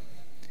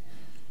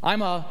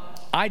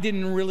 I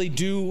didn't really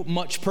do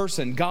much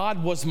person.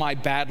 God was my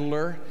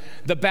battler.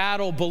 The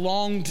battle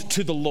belonged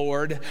to the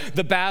Lord.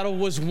 The battle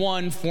was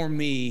won for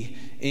me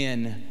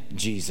in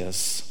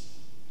Jesus.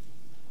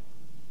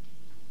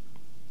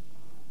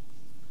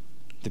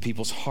 The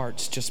people's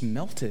hearts just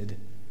melted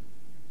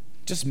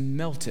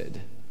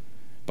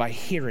by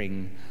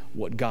hearing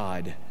what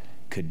God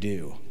could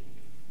do.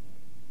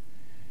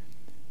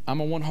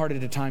 I'm a one heart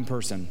at a time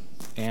person,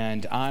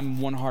 and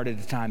I'm one heart at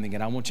a time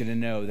again. I want you to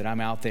know that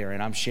I'm out there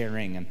and I'm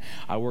sharing, and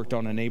I worked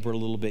on a neighbor a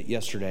little bit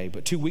yesterday,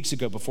 but 2 weeks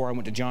ago, before I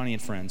went to Johnny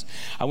and Friends,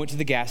 I went to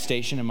the gas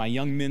station, and my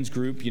young men's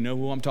group, you know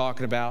who I'm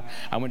talking about,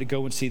 I went to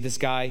go and see this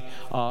guy,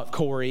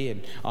 Corey,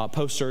 and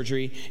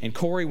post-surgery, and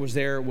Corey was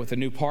there with a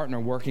new partner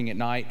working at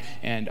night,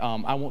 and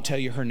I won't tell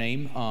you her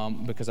name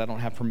because I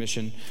don't have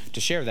permission to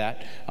share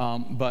that,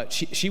 but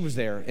she was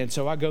there, and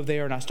so I go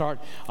there and I start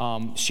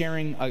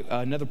sharing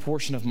another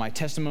portion of my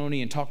testimony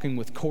and talking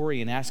with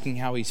Corey and asking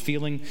how he's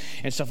feeling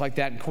and stuff like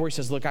that. And Corey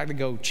says, "Look, I got to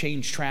go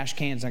change trash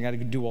cans. I got to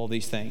do all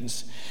these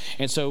things."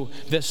 And so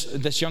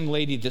this young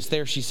lady that's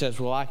there, she says,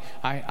 "Well,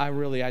 I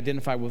really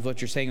identify with what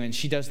you're saying." And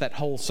she does that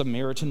whole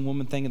Samaritan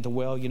woman thing at the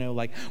well, you know,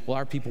 like, well,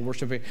 our people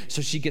worship.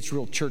 So she gets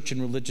real church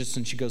and religious,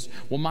 and she goes,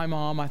 "Well, my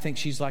mom, I think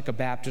she's like a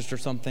Baptist or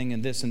something,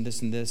 and this and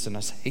this and this." And I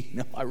say,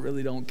 "No, I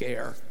really don't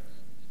care.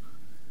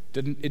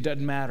 It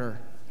doesn't matter.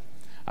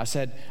 I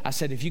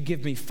said, if you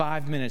give me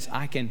 5 minutes,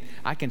 I can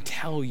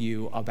tell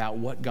you about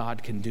what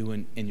God can do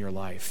in your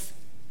life.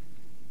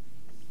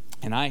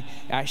 And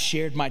I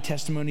shared my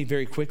testimony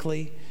very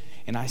quickly,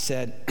 and I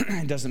said,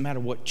 it doesn't matter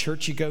what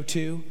church you go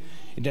to.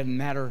 It doesn't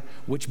matter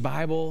which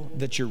Bible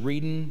that you're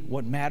reading.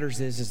 What matters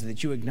is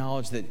that you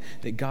acknowledge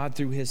that God,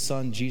 through his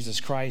son,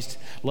 Jesus Christ,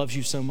 loves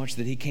you so much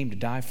that he came to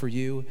die for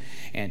you.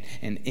 And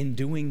in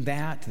doing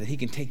that he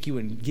can take you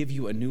and give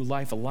you a new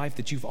life, a life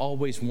that you've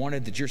always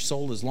wanted, that your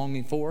soul is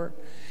longing for.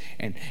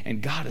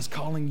 And God is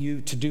calling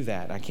you to do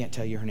that. I can't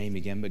tell you her name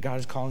again, but God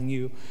is calling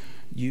you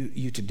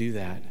to do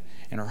that.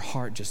 And her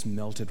heart just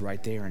melted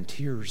right there, and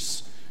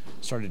tears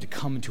started to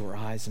come into her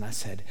eyes. And I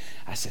said,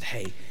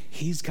 hey,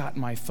 he's got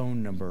my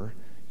phone number.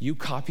 You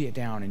copy it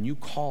down and you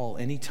call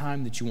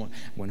anytime that you want.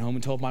 I went home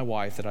and told my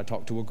wife that I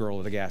talked to a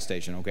girl at a gas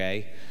station,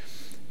 okay?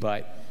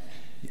 But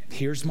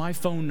here's my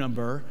phone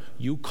number.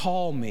 You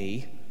call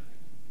me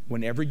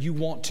whenever you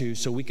want to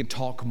so we can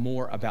talk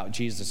more about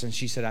Jesus. And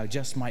she said, I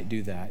just might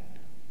do that.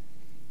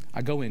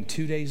 I go in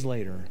 2 days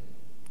later,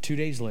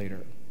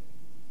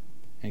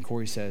 and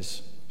Corey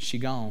says, she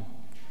gone.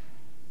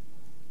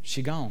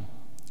 She gone.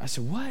 I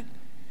said, what?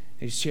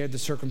 They shared the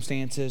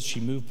circumstances.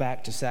 She moved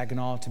back to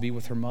Saginaw to be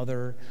with her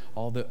mother.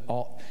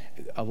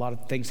 A lot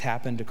of things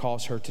happened to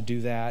cause her to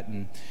do that,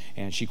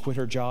 and she quit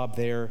her job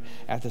there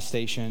at the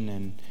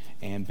station,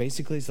 and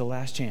basically it's the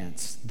last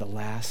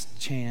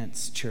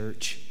chance,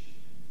 church,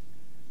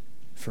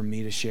 for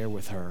me to share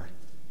with her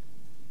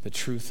the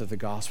truth of the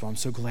gospel. I'm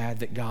so glad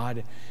that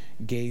God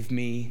gave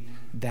me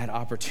that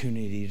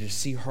opportunity to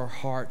see her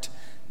heart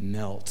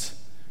melt.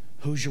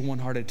 Who's your one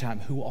heart at a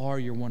time? Who are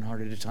your one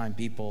heart at a time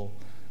people?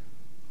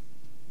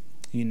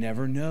 You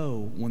never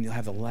know when you'll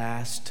have the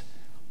last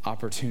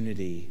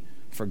opportunity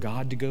for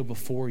God to go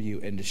before you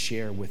and to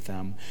share with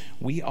them.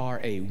 We are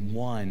a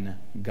one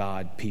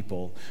God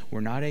people.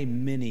 We're not a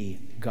many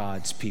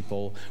God's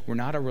people. We're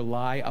not a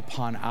rely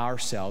upon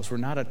ourselves. We're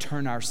not a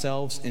turn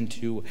ourselves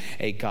into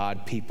a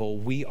God people.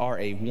 We are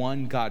a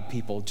one God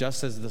people.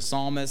 Just as the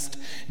psalmist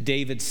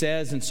David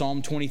says in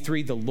Psalm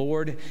 23, the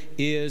Lord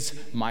is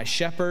my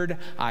shepherd.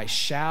 I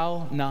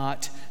shall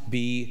not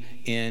be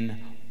in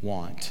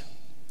want.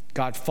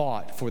 God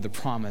fought for the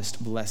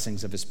promised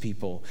blessings of his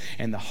people,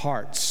 and the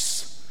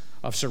hearts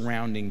of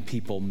surrounding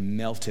people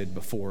melted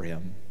before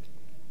him.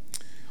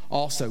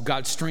 Also,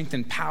 God's strength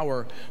and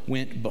power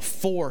went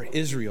before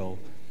Israel.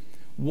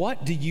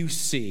 What do you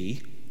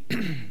see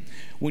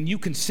when you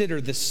consider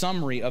the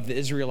summary of the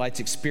Israelites'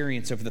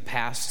 experience over the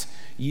past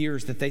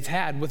years that they've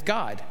had with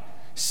God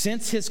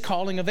since his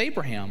calling of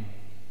Abraham?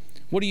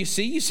 What do you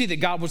see? You see that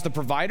God was the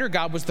provider,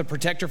 God was the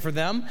protector for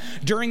them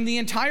during the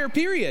entire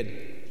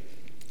period.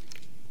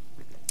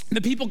 The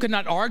people could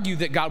not argue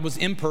that God was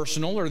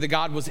impersonal or that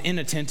God was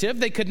inattentive.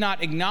 They could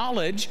not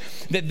acknowledge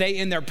that they,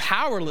 in their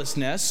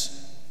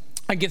powerlessness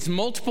against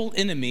multiple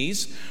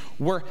enemies,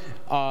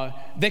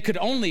 they could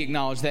only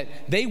acknowledge that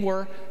they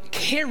were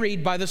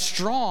carried by the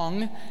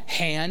strong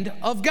hand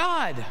of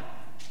God.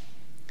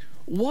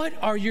 What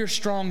are your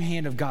strong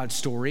hand of God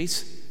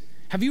stories?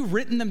 Have you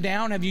written them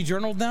down? Have you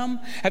journaled them?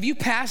 Have you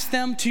passed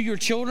them to your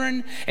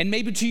children and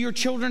maybe to your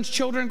children's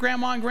children,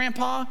 grandma and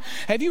grandpa?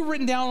 Have you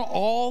written down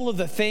all of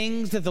the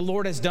things that the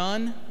Lord has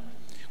done?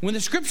 When the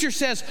scripture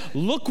says,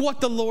 look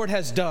what the Lord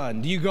has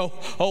done, do you go,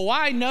 oh,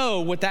 I know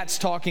what that's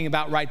talking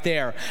about right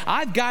there.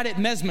 I've got it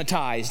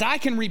mesmerized. I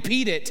can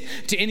repeat it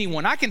to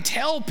anyone. I can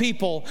tell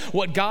people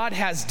what God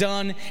has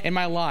done in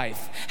my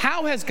life.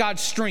 How has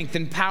God's strength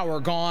and power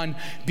gone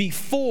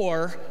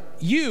before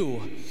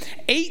you?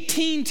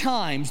 18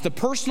 times the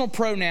personal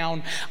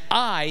pronoun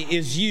I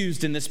is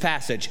used in this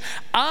passage.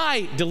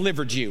 I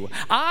delivered you.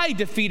 I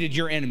defeated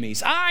your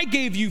enemies. I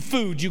gave you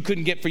food you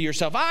couldn't get for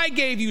yourself. I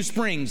gave you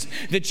springs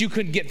that you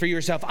couldn't get for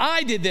yourself.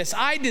 I did this.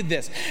 I did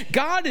this.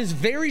 God is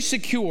very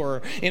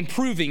secure in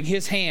proving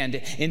his hand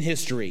in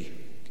history.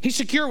 He's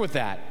secure with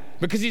that.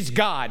 Because he's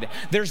God.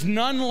 There's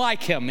none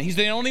like him. He's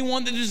the only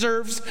one that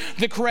deserves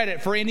the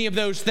credit for any of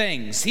those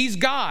things. He's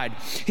God.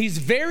 He's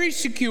very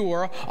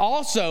secure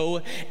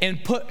also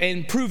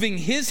in proving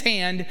his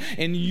hand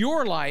in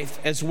your life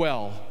as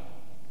well.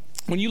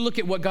 When you look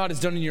at what God has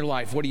done in your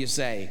life, what do you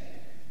say?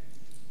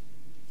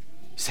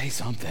 Say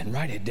something.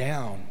 Write it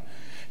down.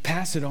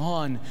 Pass it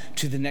on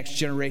to the next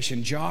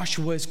generation.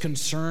 Joshua is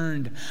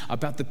concerned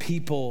about the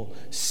people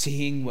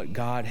seeing what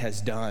God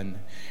has done.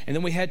 And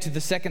then we head to the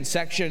second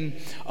section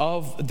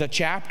of the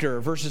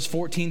chapter, verses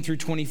 14 through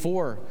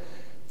 24.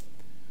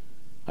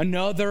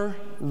 Another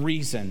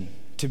reason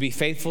to be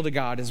faithful to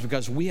God is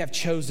because we have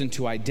chosen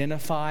to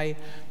identify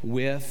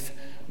with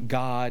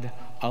God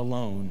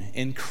alone.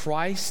 In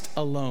Christ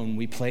alone,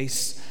 we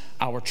place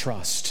our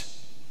trust.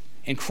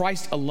 In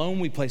Christ alone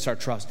we place our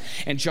trust.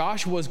 And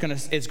Joshua is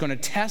going to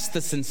test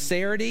the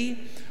sincerity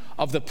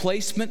of the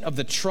placement of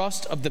the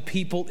trust of the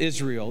people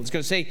Israel. It's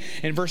going to say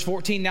in verse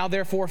 14, now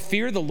therefore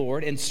fear the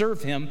Lord and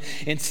serve him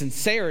in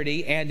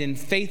sincerity and in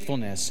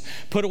faithfulness.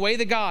 Put away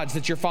the gods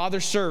that your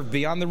fathers served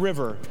beyond the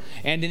river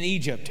and in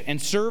Egypt, and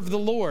serve the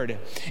Lord.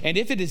 And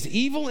if it is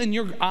evil in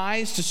your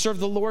eyes to serve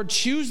the Lord,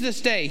 choose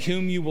this day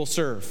whom you will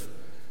serve.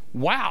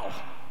 Wow.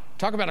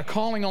 Talk about a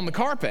calling on the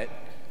carpet.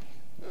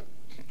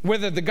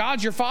 Whether the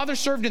gods your father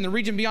served in the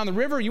region beyond the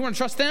river, you want to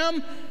trust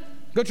them?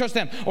 Go trust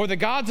them. Or the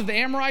gods of the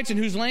Amorites in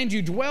whose land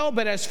you dwell.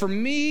 But as for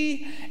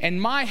me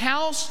and my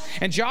house,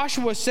 and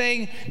Joshua is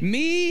saying,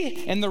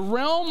 me and the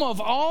realm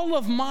of all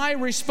of my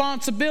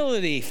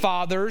responsibility,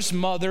 fathers,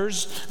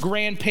 mothers,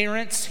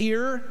 grandparents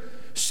here,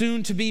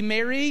 soon to be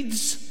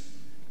marrieds,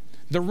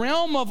 the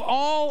realm of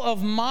all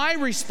of my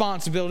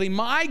responsibility,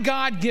 my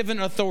God-given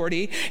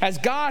authority, as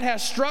God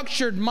has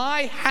structured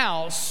my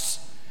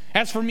house,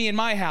 as for me and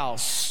my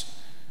house,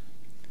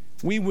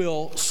 we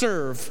will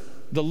serve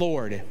the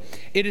Lord.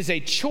 It is a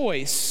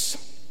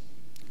choice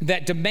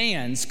that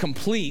demands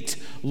complete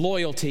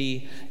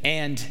loyalty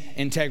and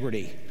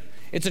integrity.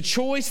 It's a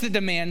choice that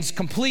demands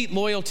complete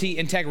loyalty,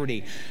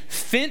 integrity.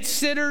 Fence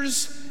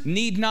sitters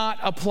need not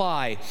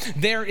apply.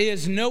 There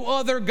is no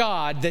other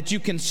God that you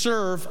can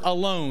serve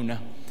alone.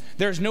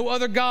 There's no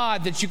other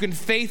God that you can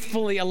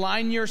faithfully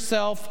align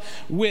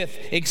yourself with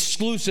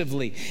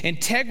exclusively.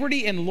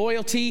 Integrity and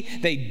loyalty,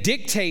 they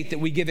dictate that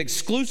we give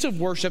exclusive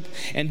worship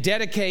and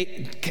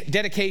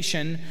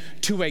dedication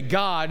to a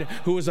God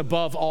who is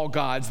above all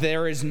gods.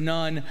 There is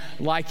none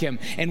like him.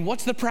 And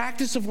what's the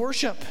practice of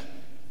worship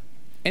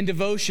and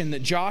devotion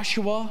that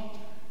Joshua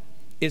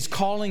is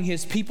calling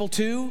his people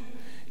to?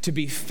 To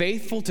be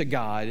faithful to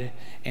God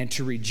and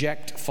to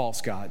reject false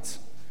gods.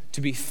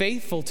 To be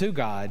faithful to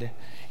God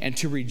and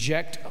to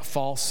reject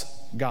false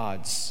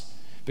gods,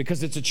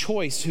 because it's a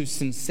choice whose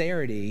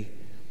sincerity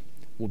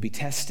will be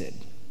tested.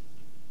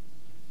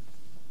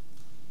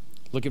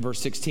 Look at verse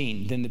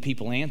 16. Then the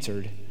people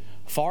answered,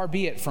 far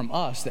be it from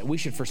us that we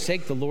should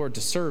forsake the Lord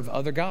to serve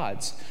other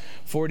gods.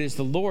 For it is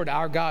the Lord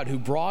our God who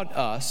brought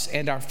us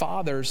and our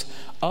fathers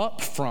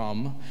up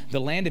from the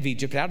land of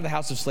Egypt, out of the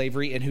house of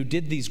slavery, and who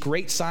did these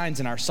great signs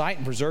in our sight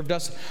and preserved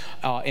us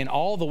in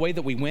all the way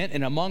that we went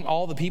and among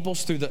all the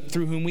peoples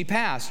through whom we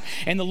passed.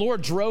 And the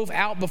Lord drove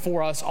out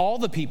before us all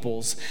the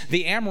peoples,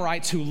 the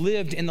Amorites who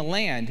lived in the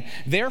land.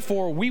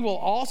 Therefore, we will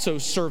also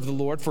serve the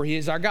Lord, for he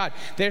is our God.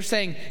 They're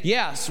saying,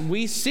 yes,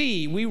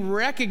 we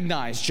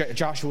recognize.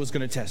 Joshua was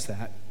going to test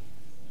that.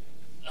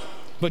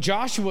 But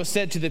Joshua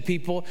said to the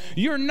people,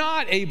 you're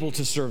not able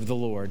to serve the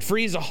Lord, for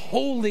he is a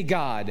holy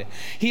God.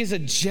 He is a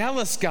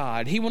jealous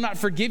God. He will not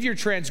forgive your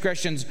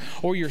transgressions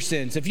or your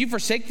sins. If you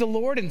forsake the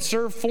Lord and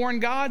serve foreign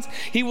gods,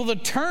 he will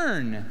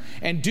return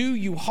and do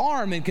you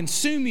harm and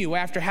consume you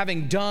after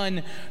having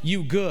done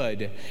you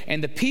good.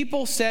 And the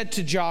people said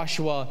to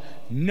Joshua,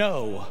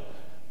 no,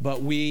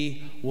 but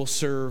we will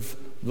serve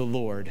the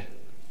Lord.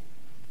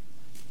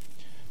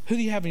 Who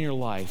do you have in your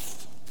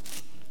life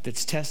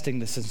that's testing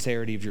the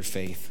sincerity of your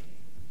faith?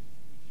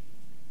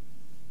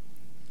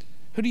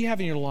 Who do you have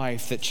in your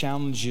life that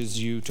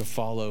challenges you to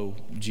follow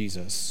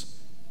Jesus?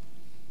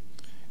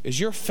 Is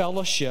your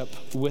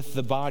fellowship with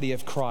the body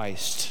of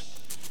Christ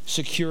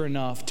secure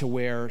enough to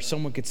where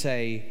someone could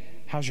say,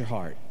 how's your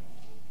heart?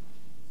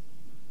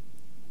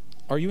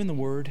 Are you in the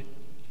Word?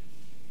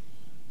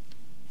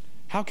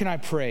 How can I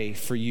pray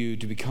for you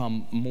to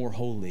become more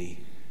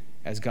holy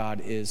as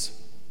God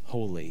is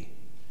holy?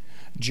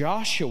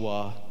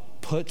 Joshua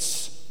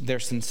puts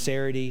their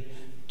sincerity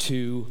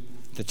to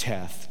the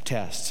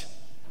test.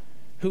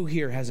 Who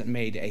here hasn't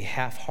made a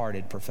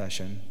half-hearted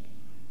profession?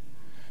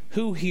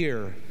 Who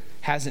here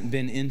hasn't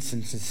been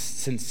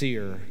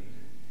insincere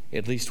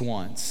at least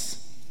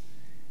once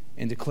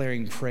in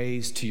declaring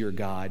praise to your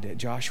God?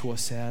 Joshua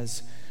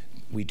says,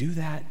 we do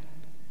that.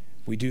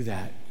 We do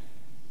that.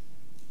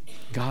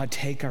 God,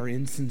 take our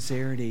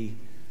insincerity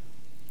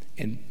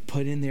and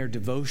put in there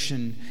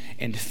devotion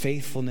and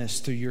faithfulness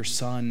through your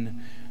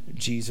Son,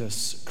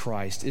 Jesus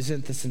Christ.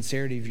 Isn't the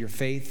sincerity of your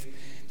faith,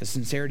 the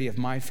sincerity of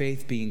my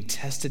faith being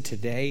tested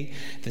today?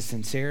 The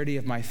sincerity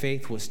of my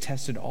faith was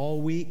tested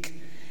all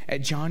week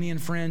at Johnny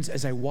and Friends,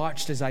 as I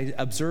watched, as I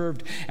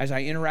observed, as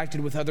I interacted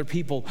with other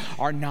people.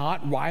 Are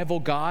not rival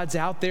gods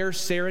out there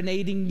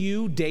serenading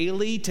you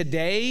daily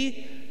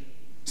today,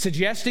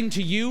 suggesting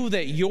to you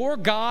that your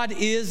God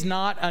is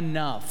not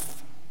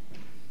enough?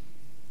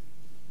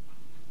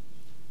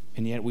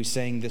 And yet we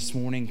sang this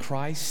morning,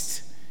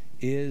 Christ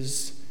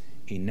is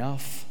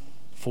enough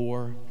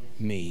for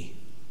me.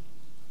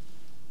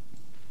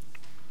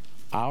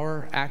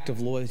 Our act of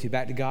loyalty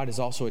back to God is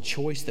also a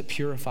choice that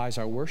purifies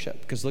our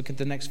worship. Because look at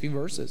the next few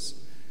verses.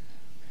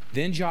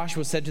 Then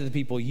Joshua said to the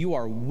people, you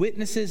are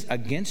witnesses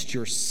against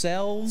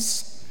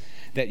yourselves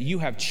that you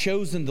have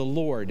chosen the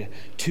Lord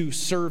to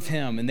serve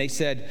him. And they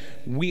said,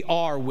 we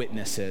are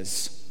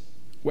witnesses.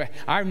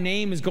 Our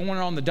name is going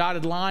on the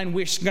dotted line.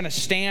 We're going to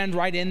stand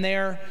right in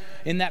there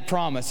in that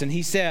promise. And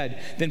he said,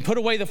 then put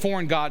away the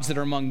foreign gods that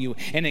are among you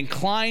and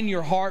incline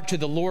your heart to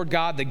the Lord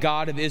God, the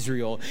God of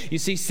Israel. You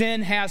see,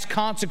 sin has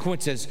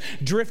consequences.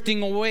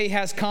 Drifting away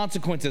has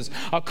consequences.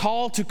 A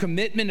call to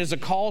commitment is a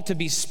call to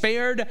be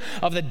spared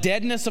of the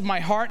deadness of my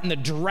heart and the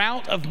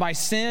drought of my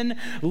sin,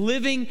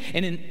 living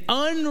in an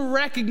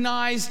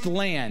unrecognized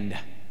land.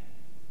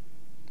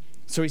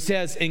 So he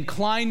says,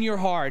 incline your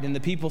heart. And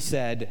the people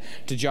said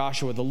to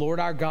Joshua, the Lord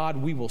our God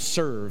we will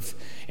serve,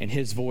 and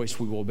his voice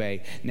we will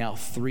obey. Now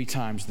 3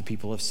 times the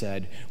people have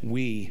said,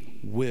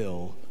 we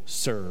will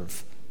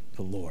serve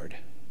the Lord.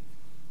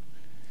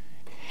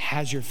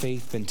 Has your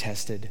faith been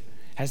tested?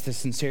 Has the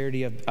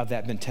sincerity of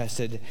that been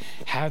tested?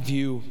 Have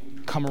you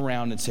come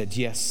around and said,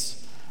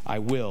 yes, I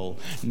will.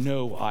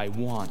 No, I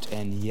want.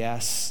 And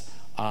yes,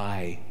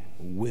 I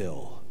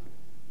will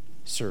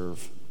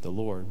serve the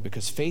Lord,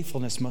 because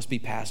faithfulness must be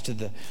passed to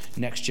the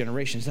next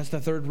generations. That's the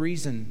third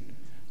reason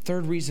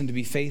to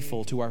be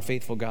faithful to our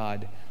faithful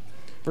God.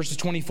 Verses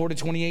 24 to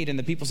 28, and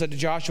the people said to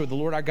Joshua, the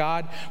Lord our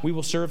God we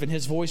will serve, and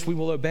his voice we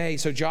will obey.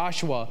 So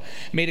Joshua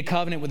made a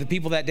covenant with the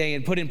people that day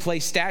and put in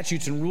place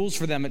statutes and rules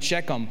for them at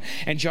Shechem.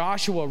 And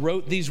Joshua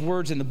wrote these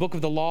words in the book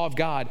of the law of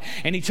God.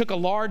 And he took a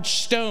large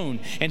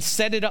stone and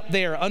set it up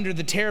there under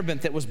the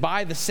terebinth that was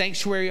by the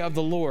sanctuary of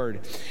the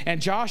Lord.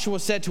 And Joshua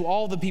said to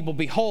all the people,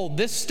 behold,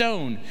 this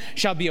stone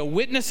shall be a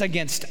witness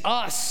against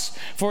us,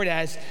 for it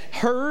has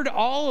heard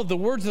all of the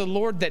words of the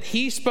Lord that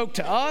he spoke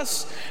to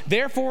us.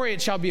 Therefore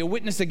it shall be a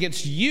witness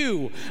against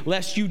you,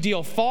 lest you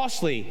deal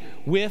falsely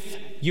with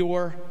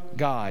your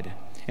God.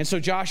 And so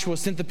Joshua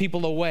sent the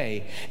people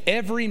away,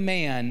 every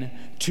man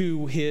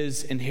to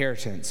his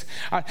inheritance.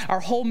 Our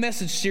whole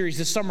message series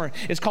this summer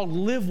is called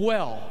Live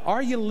Well.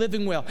 Are you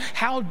living well?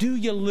 How do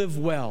you live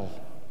well?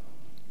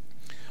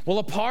 Well,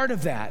 a part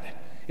of that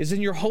is in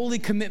your holy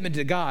commitment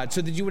to God,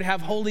 so that you would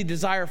have holy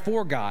desire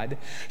for God,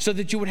 so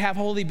that you would have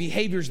holy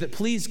behaviors that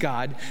please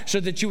God, so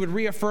that you would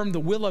reaffirm the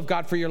will of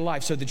God for your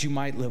life, so that you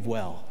might live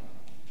well.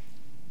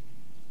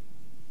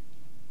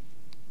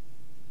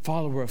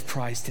 Follower of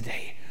Christ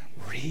today,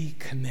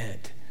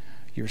 recommit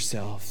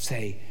yourself.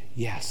 Say,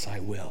 yes, I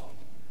will.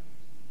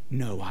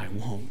 No, I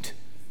won't.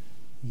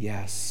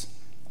 Yes,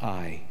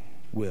 I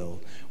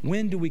will.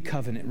 When do we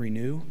covenant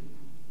renew?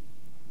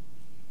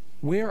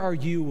 Where are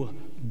you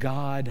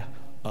God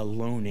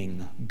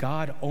aloning?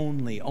 God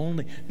only.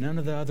 None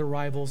of the other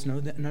rivals, none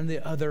of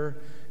the other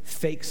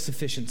fake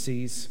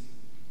sufficiencies.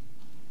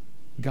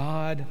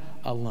 God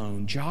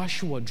alone.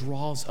 Joshua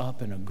draws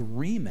up an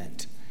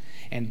agreement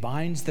and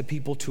binds the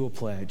people to a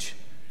pledge.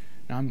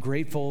 Now, I'm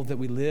grateful that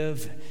we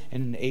live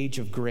in an age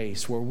of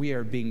grace where we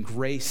are being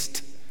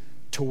graced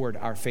toward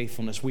our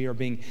faithfulness. We are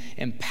being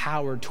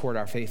empowered toward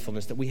our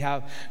faithfulness, that we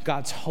have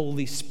God's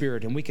Holy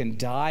Spirit and we can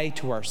die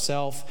to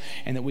ourselves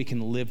and that we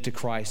can live to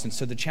Christ. And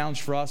so the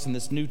challenge for us in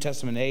this New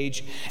Testament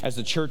age as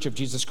the Church of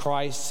Jesus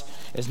Christ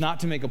is not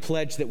to make a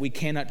pledge that we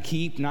cannot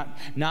keep,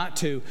 not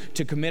to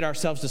commit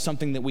ourselves to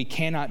something that we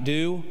cannot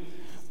do,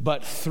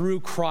 but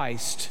through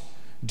Christ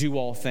do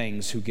all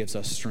things who gives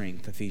us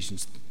strength,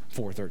 Ephesians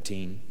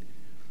 4:13.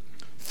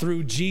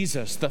 Through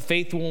Jesus, the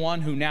faithful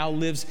one who now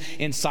lives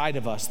inside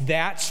of us.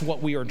 That's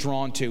what we are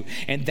drawn to,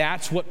 and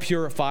that's what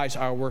purifies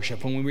our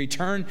worship. When we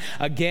return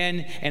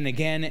again and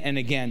again and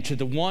again to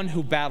the one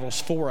who battles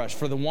for us,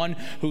 for the one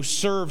who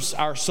serves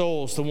our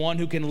souls, the one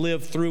who can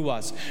live through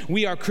us.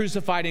 We are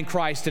crucified in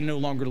Christ and no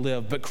longer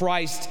live, but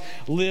Christ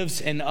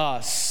lives in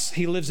us.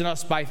 He lives in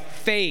us by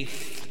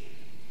faith,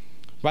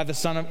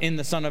 in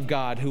the Son of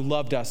God who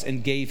loved us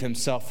and gave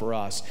himself for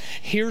us.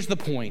 Here's the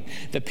point.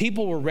 The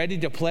people were ready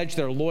to pledge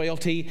their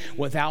loyalty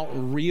without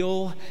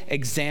real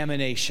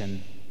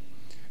examination.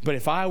 But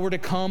if I were to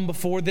come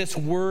before this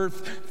word,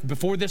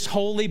 before this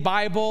holy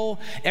Bible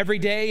every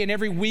day and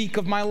every week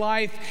of my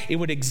life, it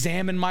would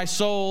examine my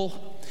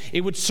soul.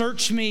 It would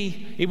search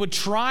me. It would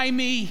try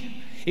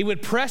me. It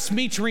would press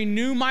me to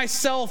renew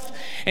myself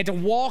and to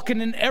walk in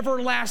an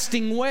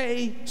everlasting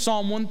way,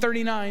 Psalm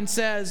 139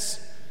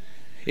 says.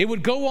 It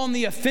would go on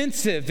the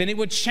offensive, and it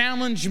would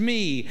challenge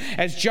me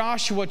as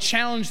Joshua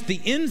challenged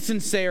the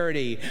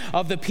insincerity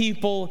of the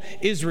people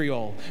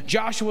Israel.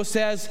 Joshua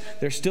says,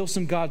 there's still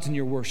some gods in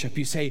your worship.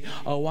 You say,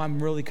 oh,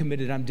 I'm really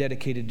committed. I'm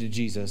dedicated to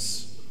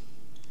Jesus.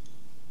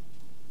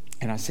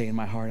 And I say in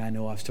my heart, I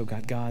know I've still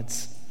got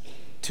gods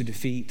to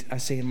defeat. I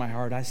say in my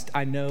heart,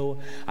 I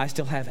know I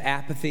still have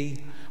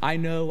apathy. I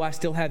know I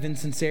still have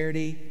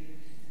insincerity.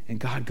 And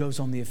God goes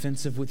on the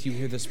offensive with you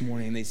here this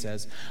morning, and he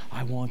says,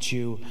 I want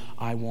you,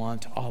 I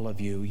want all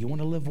of you. You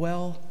want to live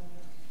well?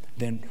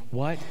 Then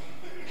what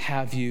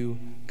have you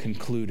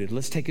concluded?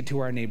 Let's take it to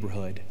our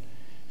neighborhood.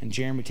 And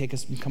Jeremy,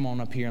 come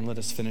on up here and let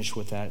us finish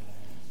with that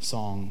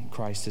song,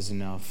 Christ is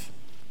Enough.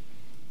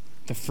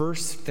 The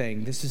first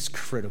thing, this is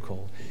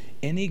critical,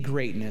 any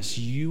greatness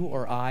you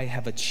or I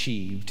have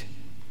achieved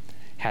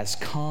has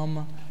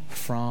come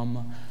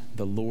from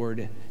the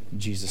Lord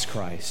Jesus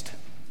Christ.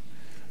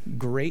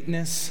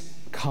 Greatness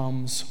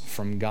comes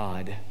from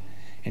God,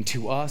 and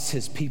to us,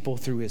 his people,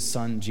 through his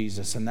son,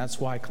 Jesus. And that's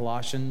why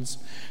Colossians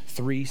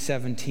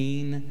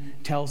 3:17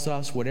 tells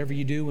us, whatever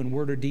you do in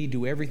word or deed,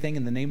 do everything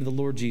in the name of the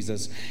Lord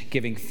Jesus,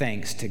 giving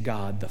thanks to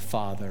God the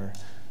Father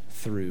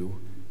through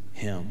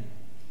him.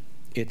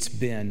 It's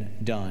been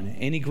done.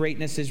 Any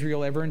greatness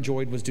Israel ever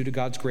enjoyed was due to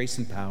God's grace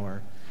and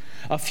power.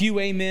 A few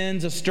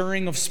amens, a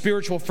stirring of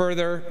spiritual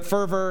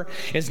fervor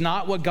is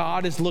not what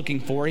God is looking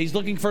for. He's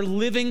looking for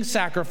living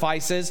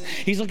sacrifices.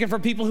 He's looking for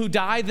people who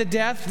die the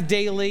death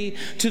daily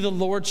to the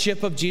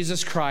lordship of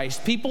Jesus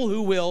Christ. People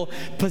who will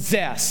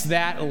possess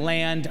that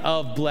land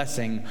of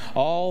blessing,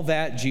 all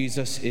that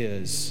Jesus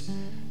is.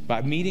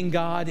 By meeting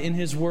God in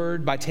his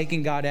word, by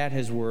taking God at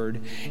his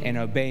word, and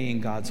obeying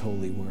God's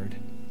holy word.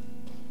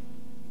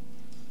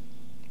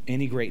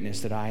 Any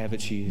greatness that I have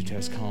achieved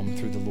has come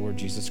through the Lord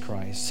Jesus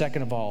Christ.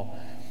 Second of all,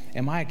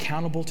 am I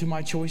accountable to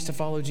my choice to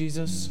follow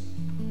Jesus?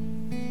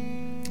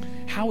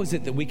 How is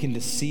it that we can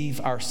deceive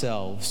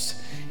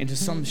ourselves into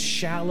some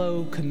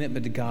shallow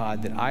commitment to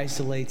God that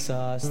isolates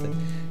us,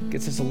 that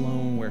gets us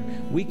alone, where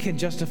we can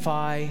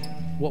justify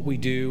what we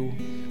do?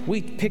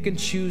 We pick and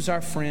choose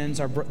our friends,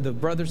 the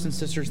brothers and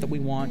sisters that we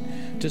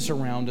want to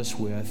surround us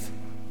with.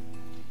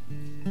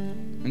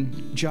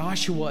 And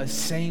Joshua is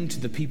saying to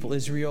the people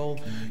Israel,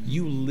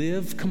 you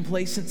live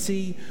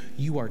complacency,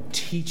 you are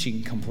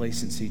teaching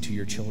complacency to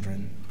your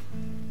children.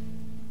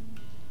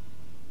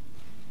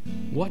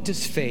 What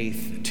does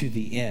faith to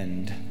the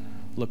end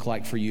look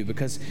like for you?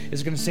 Because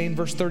it's going to say in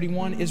verse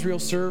 31, Israel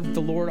served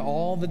the Lord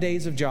all the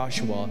days of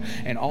Joshua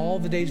and all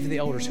the days of the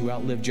elders who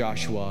outlived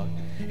Joshua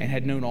and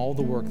had known all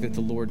the work that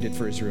the Lord did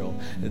for Israel.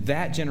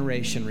 That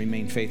generation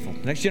remained faithful.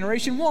 The next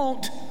generation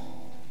won't.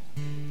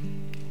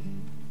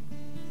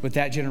 But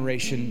that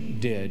generation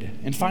did.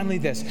 And finally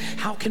this,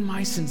 how can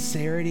my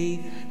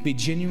sincerity be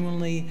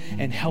genuinely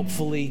and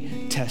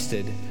helpfully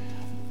tested?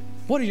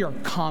 What are your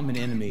common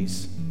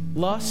enemies?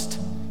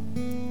 Lust,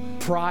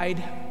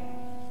 pride,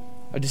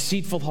 a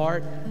deceitful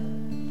heart,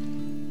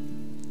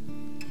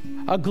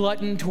 a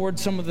glutton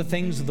towards some of the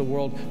things of the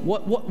world.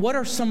 What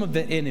are some of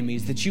the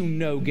enemies that you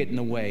know get in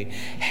the way?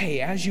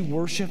 Hey, as you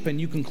worship and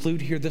you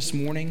conclude here this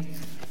morning,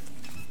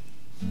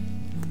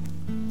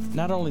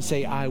 not only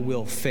say, I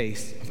will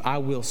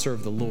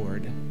serve the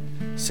Lord.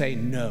 Say,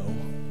 no,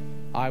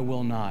 I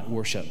will not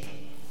worship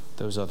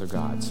those other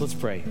gods. Let's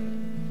pray.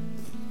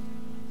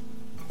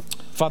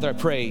 Father, I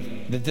pray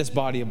that this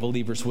body of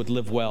believers would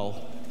live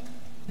well.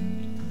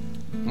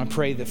 I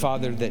pray that,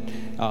 Father,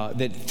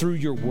 that through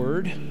your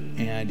word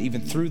and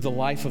even through the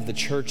life of the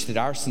church, that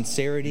our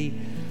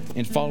sincerity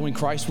in following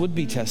Christ would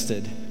be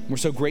tested. We're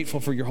so grateful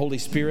for your Holy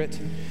Spirit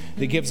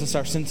that gives us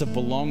our sense of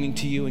belonging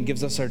to you and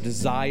gives us our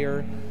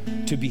desire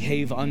to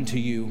behave unto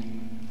you.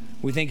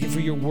 We thank you for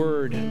your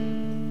word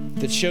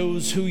that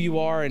shows who you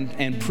are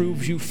and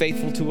proves you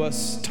faithful to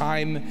us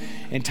time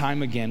and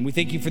time again. We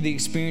thank you for the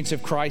experience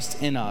of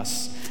Christ in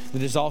us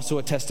that is also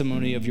a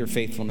testimony of your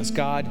faithfulness.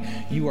 God,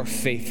 you are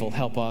faithful.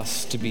 Help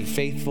us to be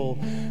faithful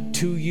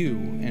to you.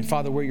 And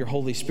Father, where your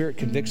Holy Spirit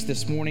convicts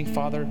this morning,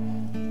 Father,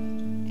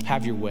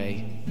 have your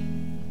way.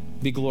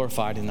 Be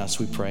glorified in us,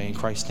 we pray. In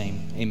Christ's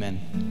name,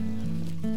 amen.